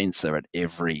hydrospectra sensor at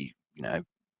every, in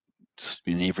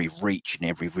every reach, in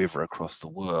every river across the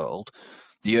world,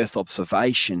 The Earth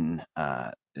observation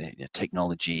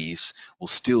technologies will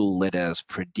still let us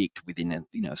predict within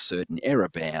certain error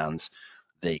bounds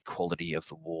the quality of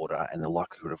the water and the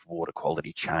likelihood of water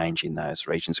quality change in those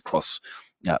regions across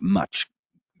much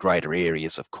greater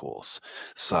areas, of course.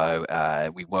 So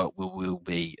we will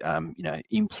be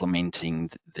implementing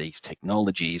these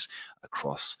technologies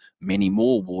across many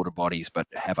more water bodies, but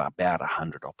have about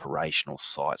 100 operational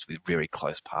sites with very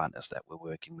close partners that we're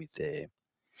working with there.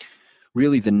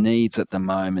 Really, the needs at the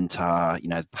moment are,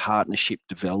 partnership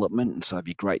development, and so it'd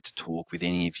be great to talk with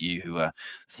any of you who are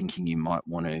thinking you might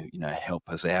want to, help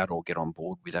us out or get on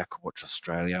board with AquaWatch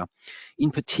Australia.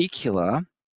 In particular,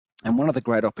 and one of the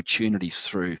great opportunities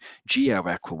through GEO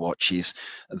AquaWatch is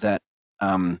that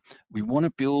we want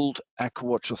to build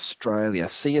AquaWatch Australia.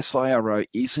 CSIRO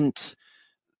isn't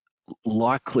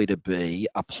likely to be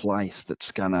a place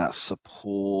that's going to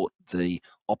support the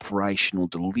operational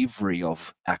delivery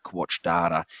of AquaWatch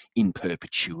data in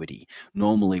perpetuity.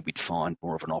 Normally, we'd find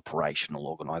more of an operational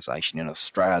organisation. In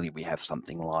Australia, we have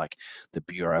something like the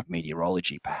Bureau of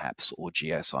Meteorology, perhaps, or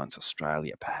Geoscience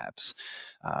Australia, perhaps.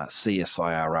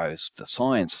 CSIRO is the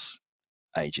science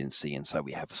agency, and so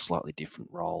we have a slightly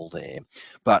different role there.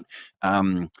 But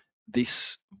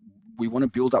we want to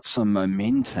build up some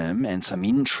momentum and some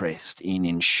interest in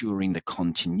ensuring the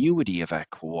continuity of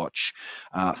AquaWatch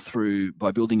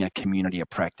by building a community of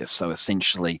practice. So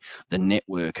essentially, the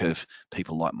network of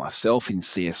people like myself in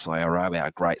CSIRO,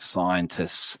 our great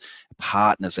scientists,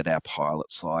 partners at our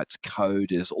pilot sites,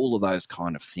 coders, all of those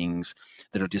kind of things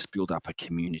that'll just build up a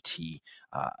community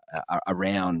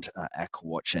around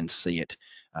AquaWatch and see it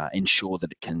ensure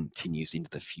that it continues into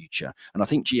the future. And I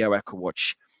think GEO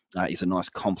AquaWatch is a nice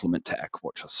complement to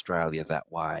AquaWatch Australia that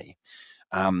way.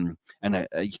 And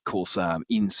of course,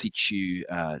 in situ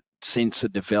sensor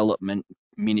development,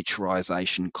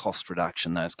 miniaturization, cost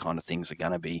reduction, those kind of things are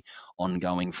going to be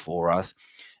ongoing for us.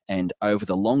 And over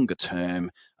the longer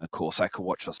term, of course,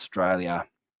 AquaWatch Australia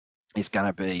is going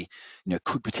to be,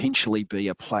 could potentially be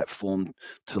a platform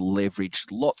to leverage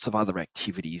lots of other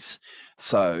activities.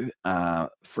 So,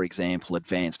 for example,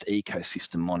 advanced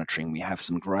ecosystem monitoring. We have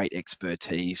some great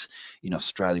expertise in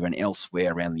Australia and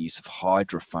elsewhere around the use of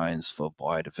hydrophones for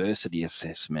biodiversity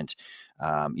assessment,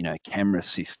 camera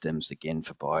systems, again,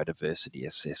 for biodiversity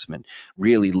assessment,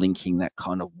 really linking that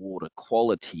kind of water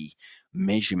quality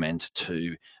measurement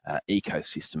to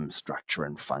ecosystem structure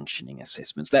and functioning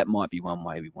assessments. That might be one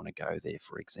way we want to go there,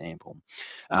 for example.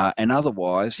 And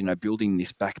otherwise, building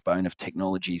this backbone of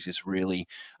technologies is really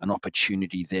an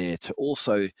opportunity there to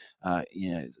also,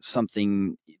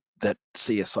 something that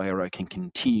CSIRO can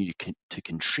continue to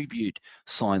contribute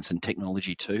science and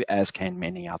technology to, as can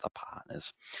many other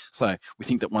partners. So we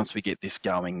think that once we get this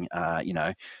going,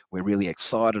 we're really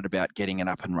excited about getting it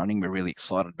up and running. We're really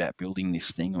excited about building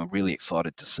this thing, and we're really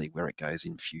excited to see where it goes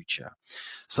in future.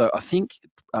 So I think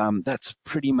that's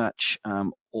pretty much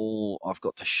all I've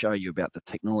got to show you about the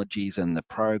technologies and the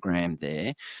program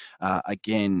there.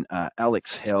 Again,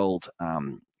 Alex Held,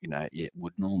 it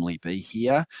would normally be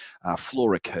here.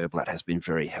 Flora Kerblat has been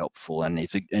very helpful, and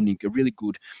it's a really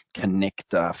good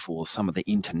connector for some of the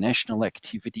international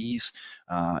activities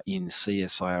in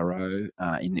CSIRO,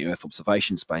 in the Earth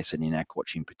observation space, and in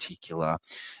AquaWatch in particular.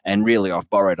 And really, I've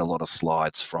borrowed a lot of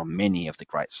slides from many of the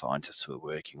great scientists who are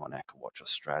working on AquaWatch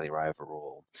Australia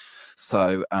overall.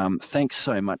 So thanks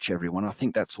so much, everyone. I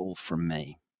think that's all from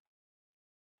me.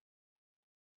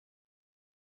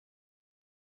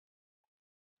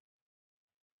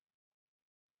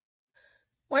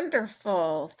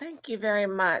 Wonderful. Thank you very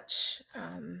much,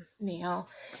 Neil.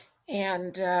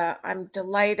 And I'm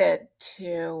delighted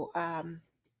to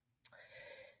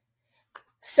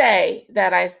say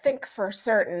that I think for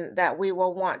certain that we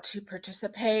will want to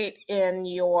participate in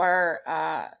your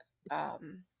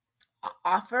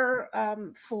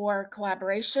offer for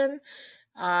collaboration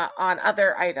on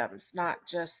other items, not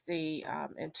just the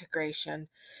integration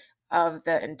of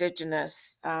the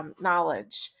Indigenous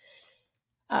knowledge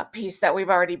piece that we've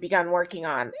already begun working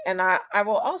on. And I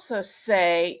will also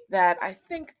say that I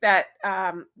think that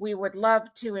we would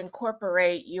love to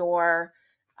incorporate your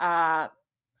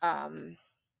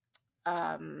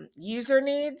user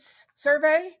needs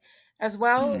survey as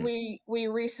well. We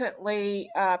recently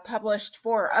published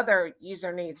 4 other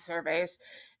user needs surveys,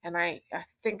 and I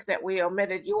think that we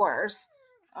omitted yours.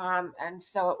 And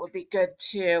so it would be good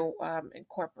to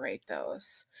incorporate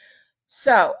those.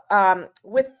 So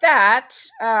with that,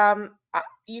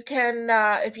 you can,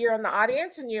 if you're in the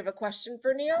audience and you have a question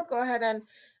for Neil, go ahead and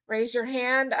raise your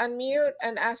hand, unmute,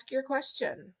 and ask your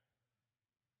question.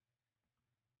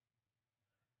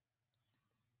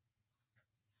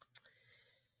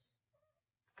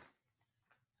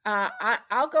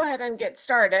 I'll go ahead and get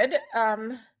started.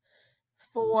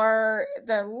 For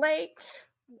the lake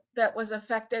that was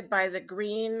affected by the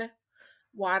green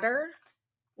water,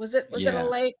 was it a Yeah,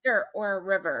 lake or a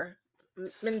river?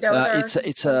 Mendota or it's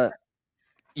something? a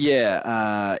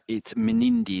yeah, it's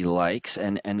Menindee Lakes,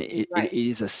 and it Right.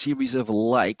 is a series of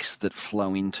lakes that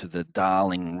flow into the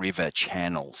Darling River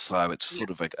channel. So it's Yeah. sort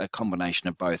of a combination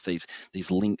of both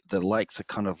the lakes are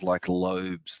kind of like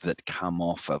lobes that come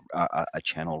off a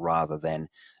channel rather than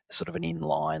sort of an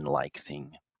inline lake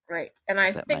thing, Right. And I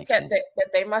if that think makes that sense.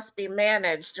 they must be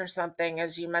managed or something,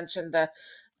 as you mentioned,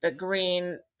 the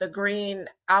green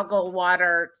algal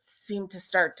water seemed to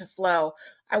start to flow.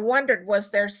 I wondered, was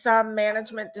there some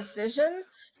management decision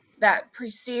that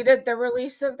preceded the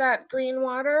release of that green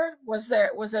water? Was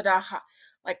it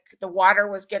like the water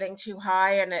was getting too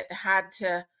high and it had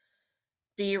to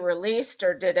be released,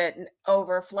 or did it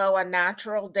overflow a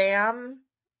natural dam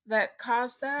that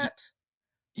caused that?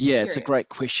 Just Yeah, it's a great curious.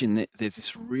 question. There's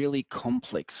this really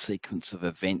complex sequence of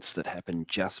events that happened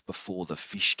just before the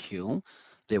fish kill.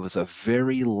 There was a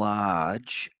very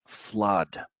large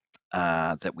flood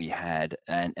that we had,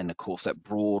 and of course that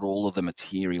brought all of the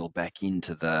material back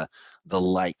into the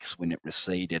lakes when it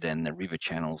receded and the river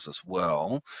channels as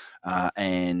well.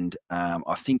 And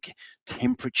I think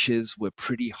temperatures were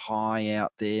pretty high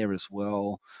out there as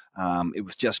well. It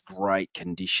was just great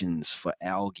conditions for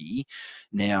algae.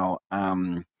 Now,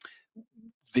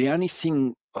 the only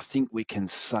thing I think we can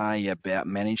say about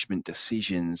management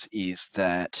decisions is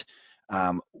that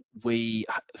we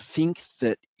think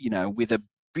that, with a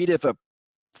bit of a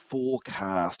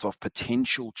forecast of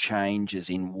potential changes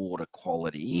in water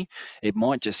quality, it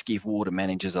might just give water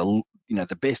managers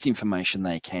the best information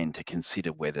they can to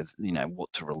consider whether,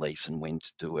 what to release and when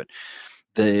to do it.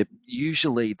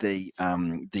 Usually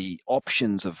the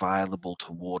options available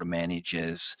to water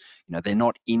managers, they're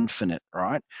not infinite,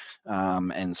 right?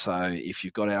 And so if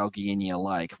you've got algae in your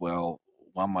lake, well,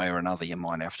 one way or another, you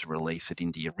might have to release it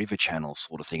into your river channel,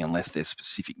 sort of thing, unless there's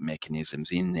specific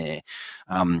mechanisms in there.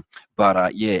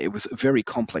 But yeah, it was very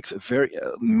complex. Very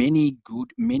many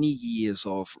years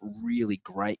of really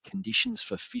great conditions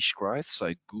for fish growth.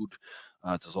 So good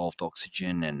dissolved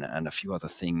oxygen and a few other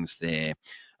things there.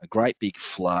 A great big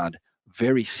flood,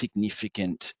 very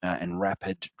significant and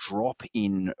rapid drop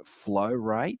in flow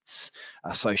rates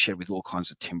associated with all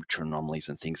kinds of temperature anomalies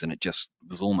and things, and it just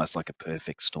was almost like a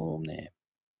perfect storm there.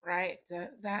 Right.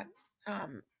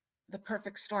 Um, the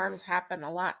perfect storms happen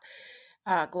a lot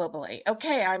globally.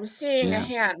 Okay, I'm seeing a Yeah.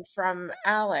 hand from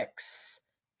Alex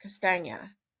Castagna.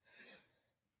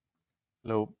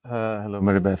 Hello, hello,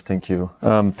 Maribeth. Thank you.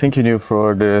 Thank you, Neil,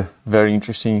 for the very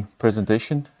interesting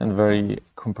presentation and very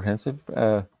comprehensive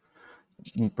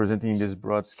in presenting this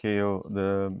broad scale,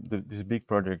 this big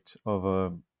project of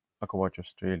AquaWatch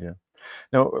Australia.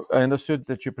 Now, I understood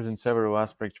that you present several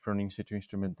aspects from in-situ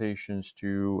instrumentations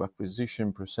to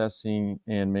acquisition, processing,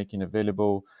 and making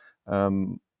available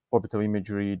orbital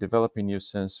imagery, developing new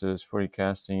sensors,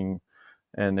 forecasting,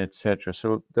 and etc.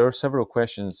 So there are several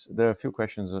questions. There are a few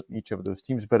questions on each of those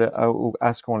teams, but I will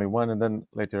ask only one, and then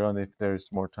later on, if there's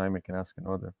more time, I can ask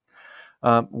another.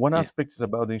 One Yeah. aspect is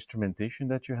about the instrumentation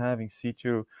that you have in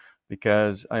situ,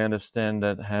 because I understand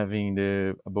that having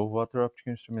the above water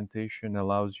optical instrumentation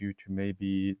allows you to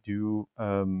maybe do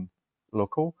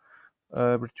local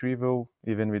retrieval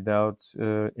even without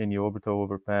any orbital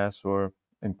overpass or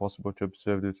impossible to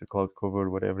observe due to cloud cover,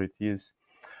 whatever it is.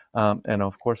 And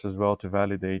of course, as well, to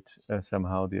validate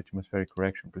somehow the atmospheric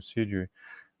correction procedure.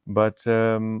 But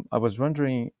I was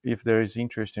wondering if there is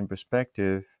interest in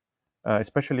perspective,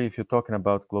 especially if you're talking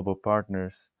about global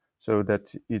partners, so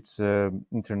that it's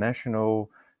international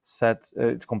sets,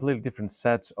 it's completely different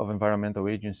sets of environmental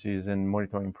agencies and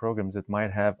monitoring programs that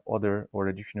might have other or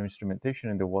additional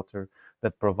instrumentation in the water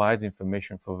that provides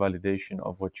information for validation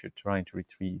of what you're trying to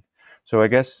retrieve. So I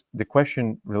guess the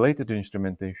question related to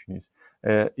instrumentation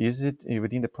is it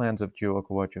within the plans of GEO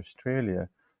AquaWatch Australia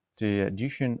the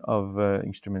addition of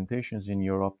instrumentations in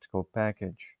your optical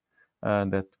package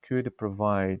that could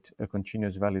provide a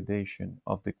continuous validation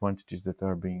of the quantities that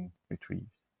are being retrieved?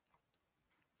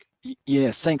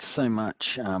 Yes, thanks so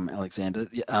much, Alexander.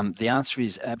 The answer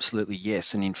is absolutely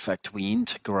yes. And in fact, we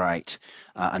integrate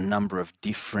a number of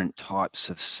different types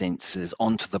of sensors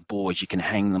onto the buoys. You can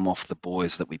hang them off the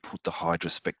buoys that we put the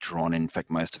hydrospectra on. In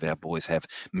fact, most of our buoys have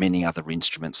many other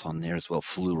instruments on there as well,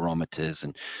 fluorometers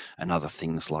and other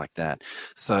things like that.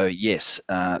 So yes,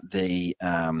 the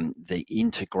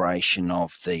integration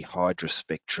of the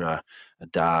hydrospectra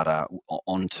data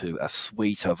onto a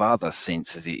suite of other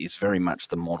sensors is very much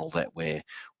the model that we're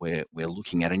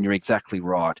looking at. And you're exactly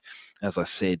right. As I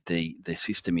said, the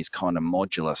system is kind of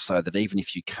modular, so that even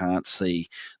if you can't see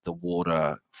the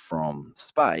water from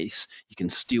space, you can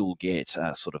still get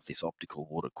sort of this optical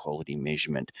water quality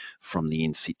measurement from the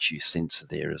in situ sensor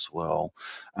there as well.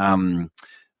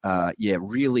 Yeah,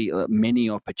 really many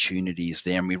opportunities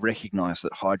there, and we recognise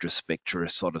that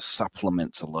hydrospectra sort of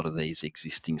supplements a lot of these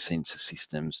existing sensor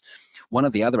systems. One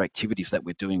of the other activities that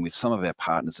we're doing with some of our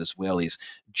partners as well is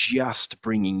just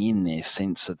bringing in their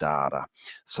sensor data.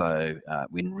 So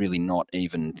we're really not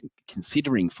even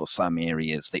considering for some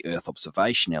areas the Earth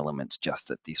observation elements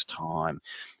just at this time.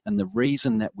 And the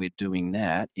reason that we're doing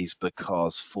that is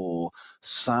because for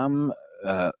some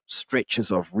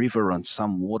stretches of river and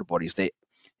some water bodies, they're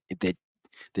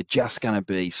they're just going to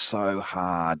be so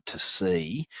hard to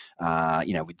see,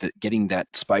 with getting that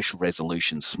spatial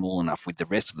resolution small enough with the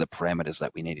rest of the parameters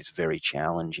that we need is very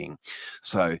challenging.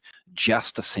 So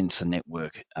just a sensor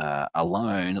network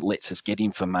alone lets us get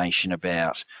information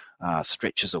about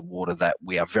stretches of water that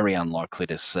we are very unlikely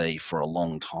to see for a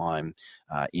long time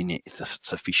in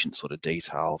sufficient sort of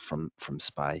detail from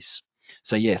space.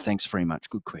 So yeah, thanks very much.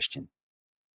 Good question.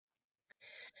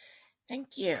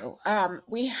 Thank you.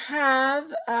 We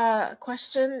have a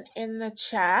question in the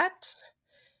chat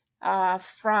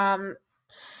from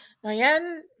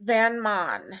Nguyen Van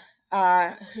Man,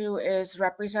 who is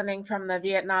representing from the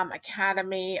Vietnam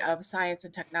Academy of Science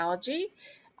and Technology,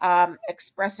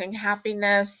 expressing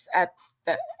happiness at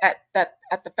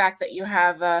the fact that you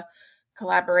have a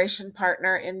collaboration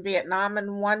partner in Vietnam,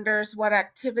 and wonders what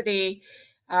activity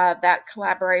that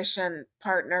collaboration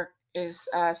partner is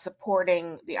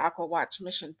supporting the AquaWatch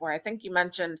mission for. I think you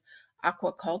mentioned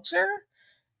aquaculture,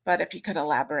 but if you could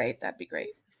elaborate, that'd be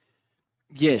great.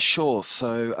 Yeah, sure.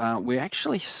 So we're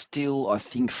actually still, I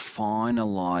think,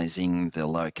 finalising the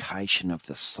location of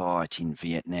the site in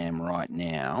Vietnam right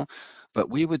now. But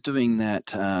we were doing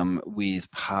that with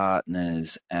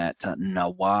partners at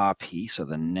NAWAPI, so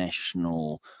the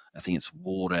National, I think it's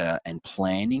Water and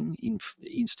Planning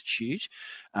Institute,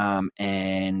 and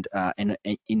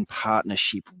in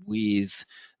partnership with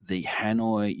the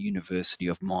Hanoi University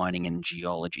of Mining and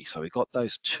Geology. So we've got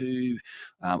those two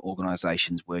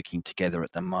organisations working together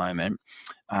at the moment.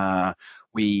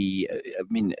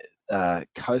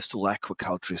 Coastal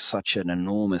aquaculture is such an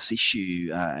enormous issue,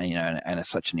 and it's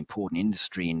such an important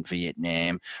industry in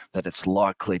Vietnam that it's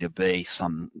likely to be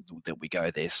that we go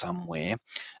there somewhere.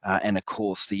 And of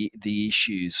course, the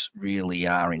issues really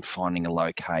are in finding a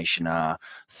location are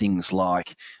things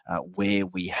like where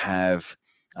we have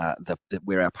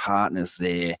where our partners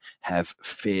there have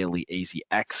fairly easy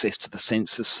access to the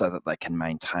sensors so that they can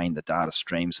maintain the data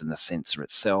streams and the sensor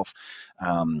itself.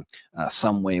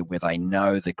 Somewhere where they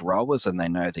know the growers and they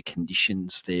know the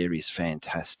conditions there is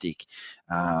fantastic.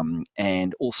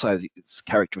 And also the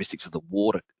characteristics of the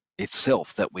water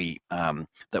itself that we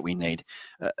need.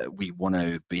 We want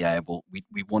to be able,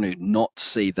 we want to not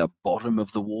see the bottom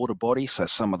of the water body. So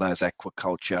some of those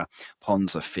aquaculture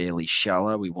ponds are fairly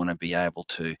shallow. We want to be able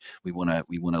to, we want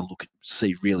to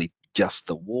see really just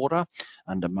the water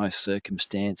under most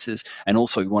circumstances, and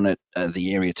also we want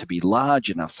the area to be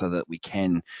large enough so that we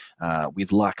can,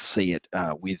 with luck, see it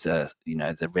with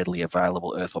the readily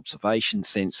available Earth observation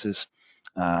sensors,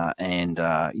 and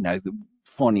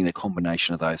finding the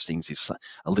combination of those things is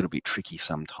a little bit tricky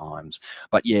sometimes.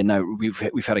 But yeah, no, we've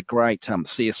had a great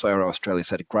CSIRO Australia's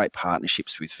had a great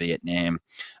partnerships with Vietnam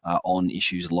on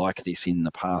issues like this in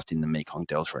the past in the Mekong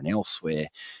Delta and elsewhere,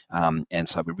 and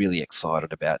so we're really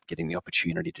excited about getting the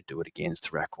opportunity to do it again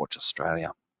through AquaWatch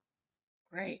Australia.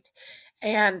 Great.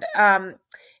 And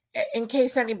in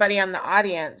case anybody on the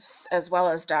audience, as well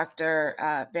as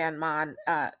Dr. Van Man,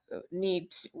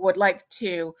 would like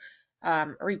to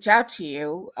reach out to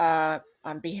you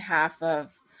on behalf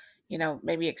of,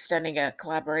 maybe extending a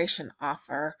collaboration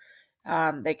offer,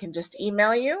 they can just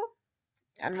email you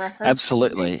and reference to me.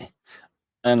 Absolutely.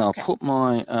 And I'll Okay. put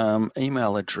my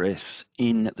email address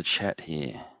in the chat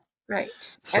here. Right.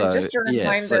 So, And just a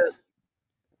reminder,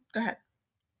 go ahead.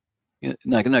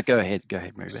 No, go ahead,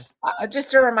 Mary Beth.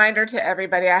 Just a reminder to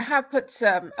everybody, I have put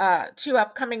some 2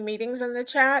 upcoming meetings in the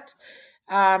chat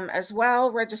as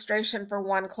well. Registration for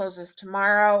one closes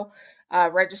tomorrow.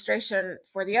 Registration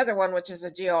for the other one, which is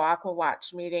a GEO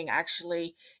AquaWatch meeting,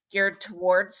 actually geared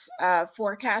towards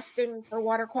forecasting for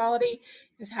water quality,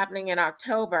 is happening in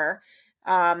October.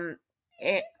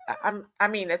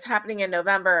 It's happening in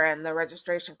November, and the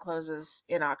registration closes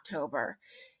in October.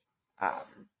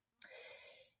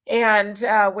 And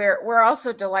we're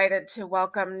also delighted to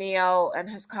welcome Neil and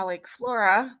his colleague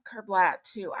Flora Kerblat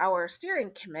to our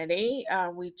steering committee.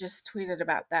 We just tweeted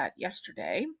about that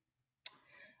yesterday.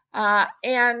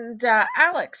 And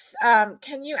Alex,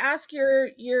 can you ask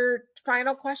your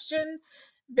final question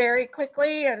very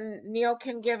quickly, and Neil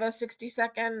can give a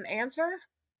 60-second answer?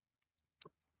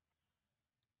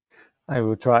 I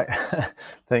will try.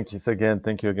 Thank you. So again,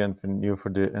 thank you again, Neil, for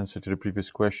the answer to the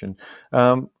previous question.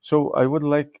 So I would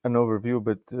like an overview,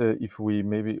 but if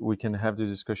we can have this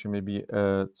discussion maybe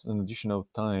an additional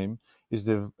time. Is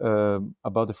the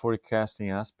about the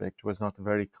forecasting aspect was not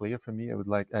very clear for me.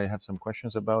 I have some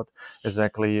questions about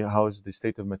exactly how is the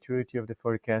state of maturity of the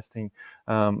forecasting.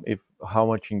 If how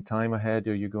much in time ahead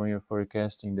are you going of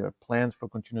forecasting? There are plans for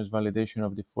continuous validation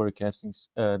of the forecasting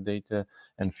data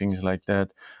and things like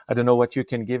that. I don't know what you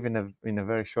can give in a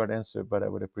very short answer, but I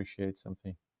would appreciate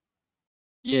something.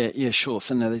 Yeah, sure.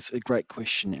 So no, that's a great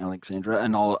question, Alexandra,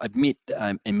 and I'll admit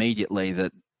immediately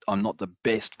that I'm not the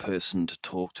best person to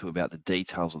talk to about the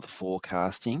details of the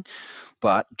forecasting,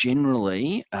 but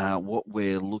generally what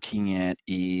we're looking at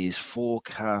is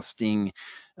forecasting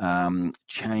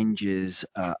changes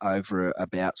over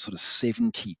about sort of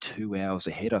 72 hours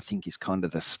ahead, I think is kind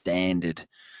of the standard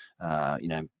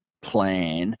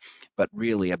plan, but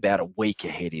really about a week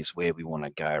ahead is where we want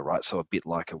to go, right? So a bit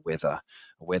like a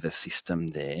weather system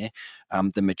there.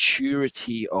 The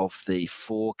maturity of the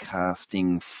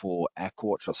forecasting for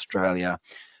AquaWatch Australia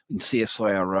in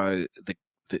CSIRO,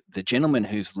 the gentleman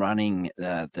who's running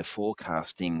the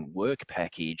forecasting work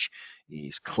package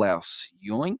is Klaus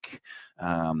Yoink,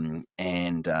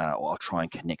 and I'll try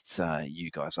and connect you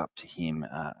guys up to him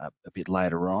a bit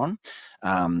later on.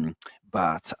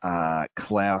 But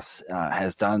Klaus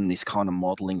has done this kind of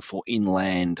modelling for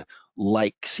inland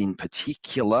lakes in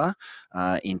particular,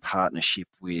 in partnership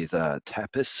with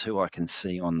Tapas, who I can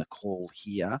see on the call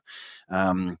here.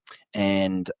 Yeah,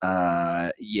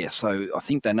 so I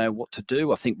think they know what to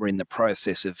do. I think we're in the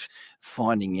process of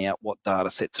finding out what data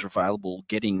sets are available,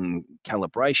 getting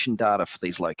calibration data for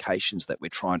these locations that we're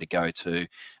trying to go to,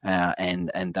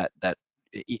 and that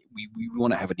we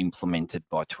want to have it implemented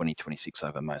by 2026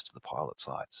 over most of the pilot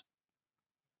sites.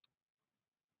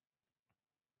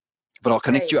 But I'll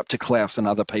connect you up to Klaus and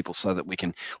other people so that we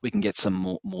can get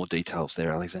some more details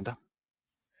there, Alexander.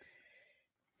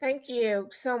 Thank you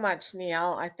so much,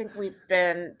 Neil. I think we've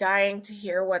been dying to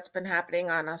hear what's been happening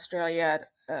on Australian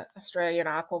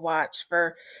AquaWatch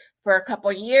for a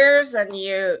couple years, and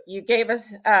you gave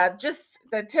us just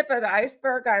the tip of the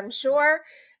iceberg, I'm sure.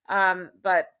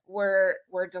 But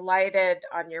we're delighted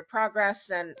on your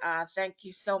progress, and thank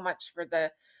you so much for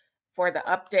the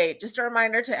update. Just a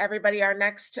reminder to everybody, our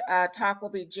next talk will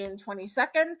be June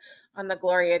 22nd on the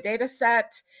Gloria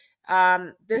dataset.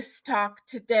 This talk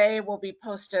today will be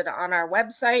posted on our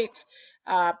website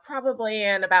probably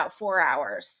in about 4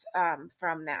 hours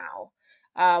from now.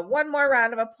 One more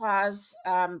round of applause,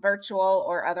 virtual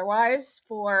or otherwise,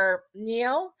 for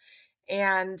Neil,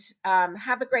 and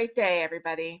have a great day,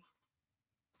 everybody.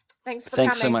 Thanks for coming.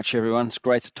 Thanks so much, everyone. It's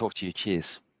great to talk to you.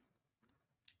 Cheers.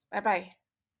 Bye-bye.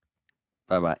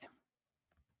 Bye-bye.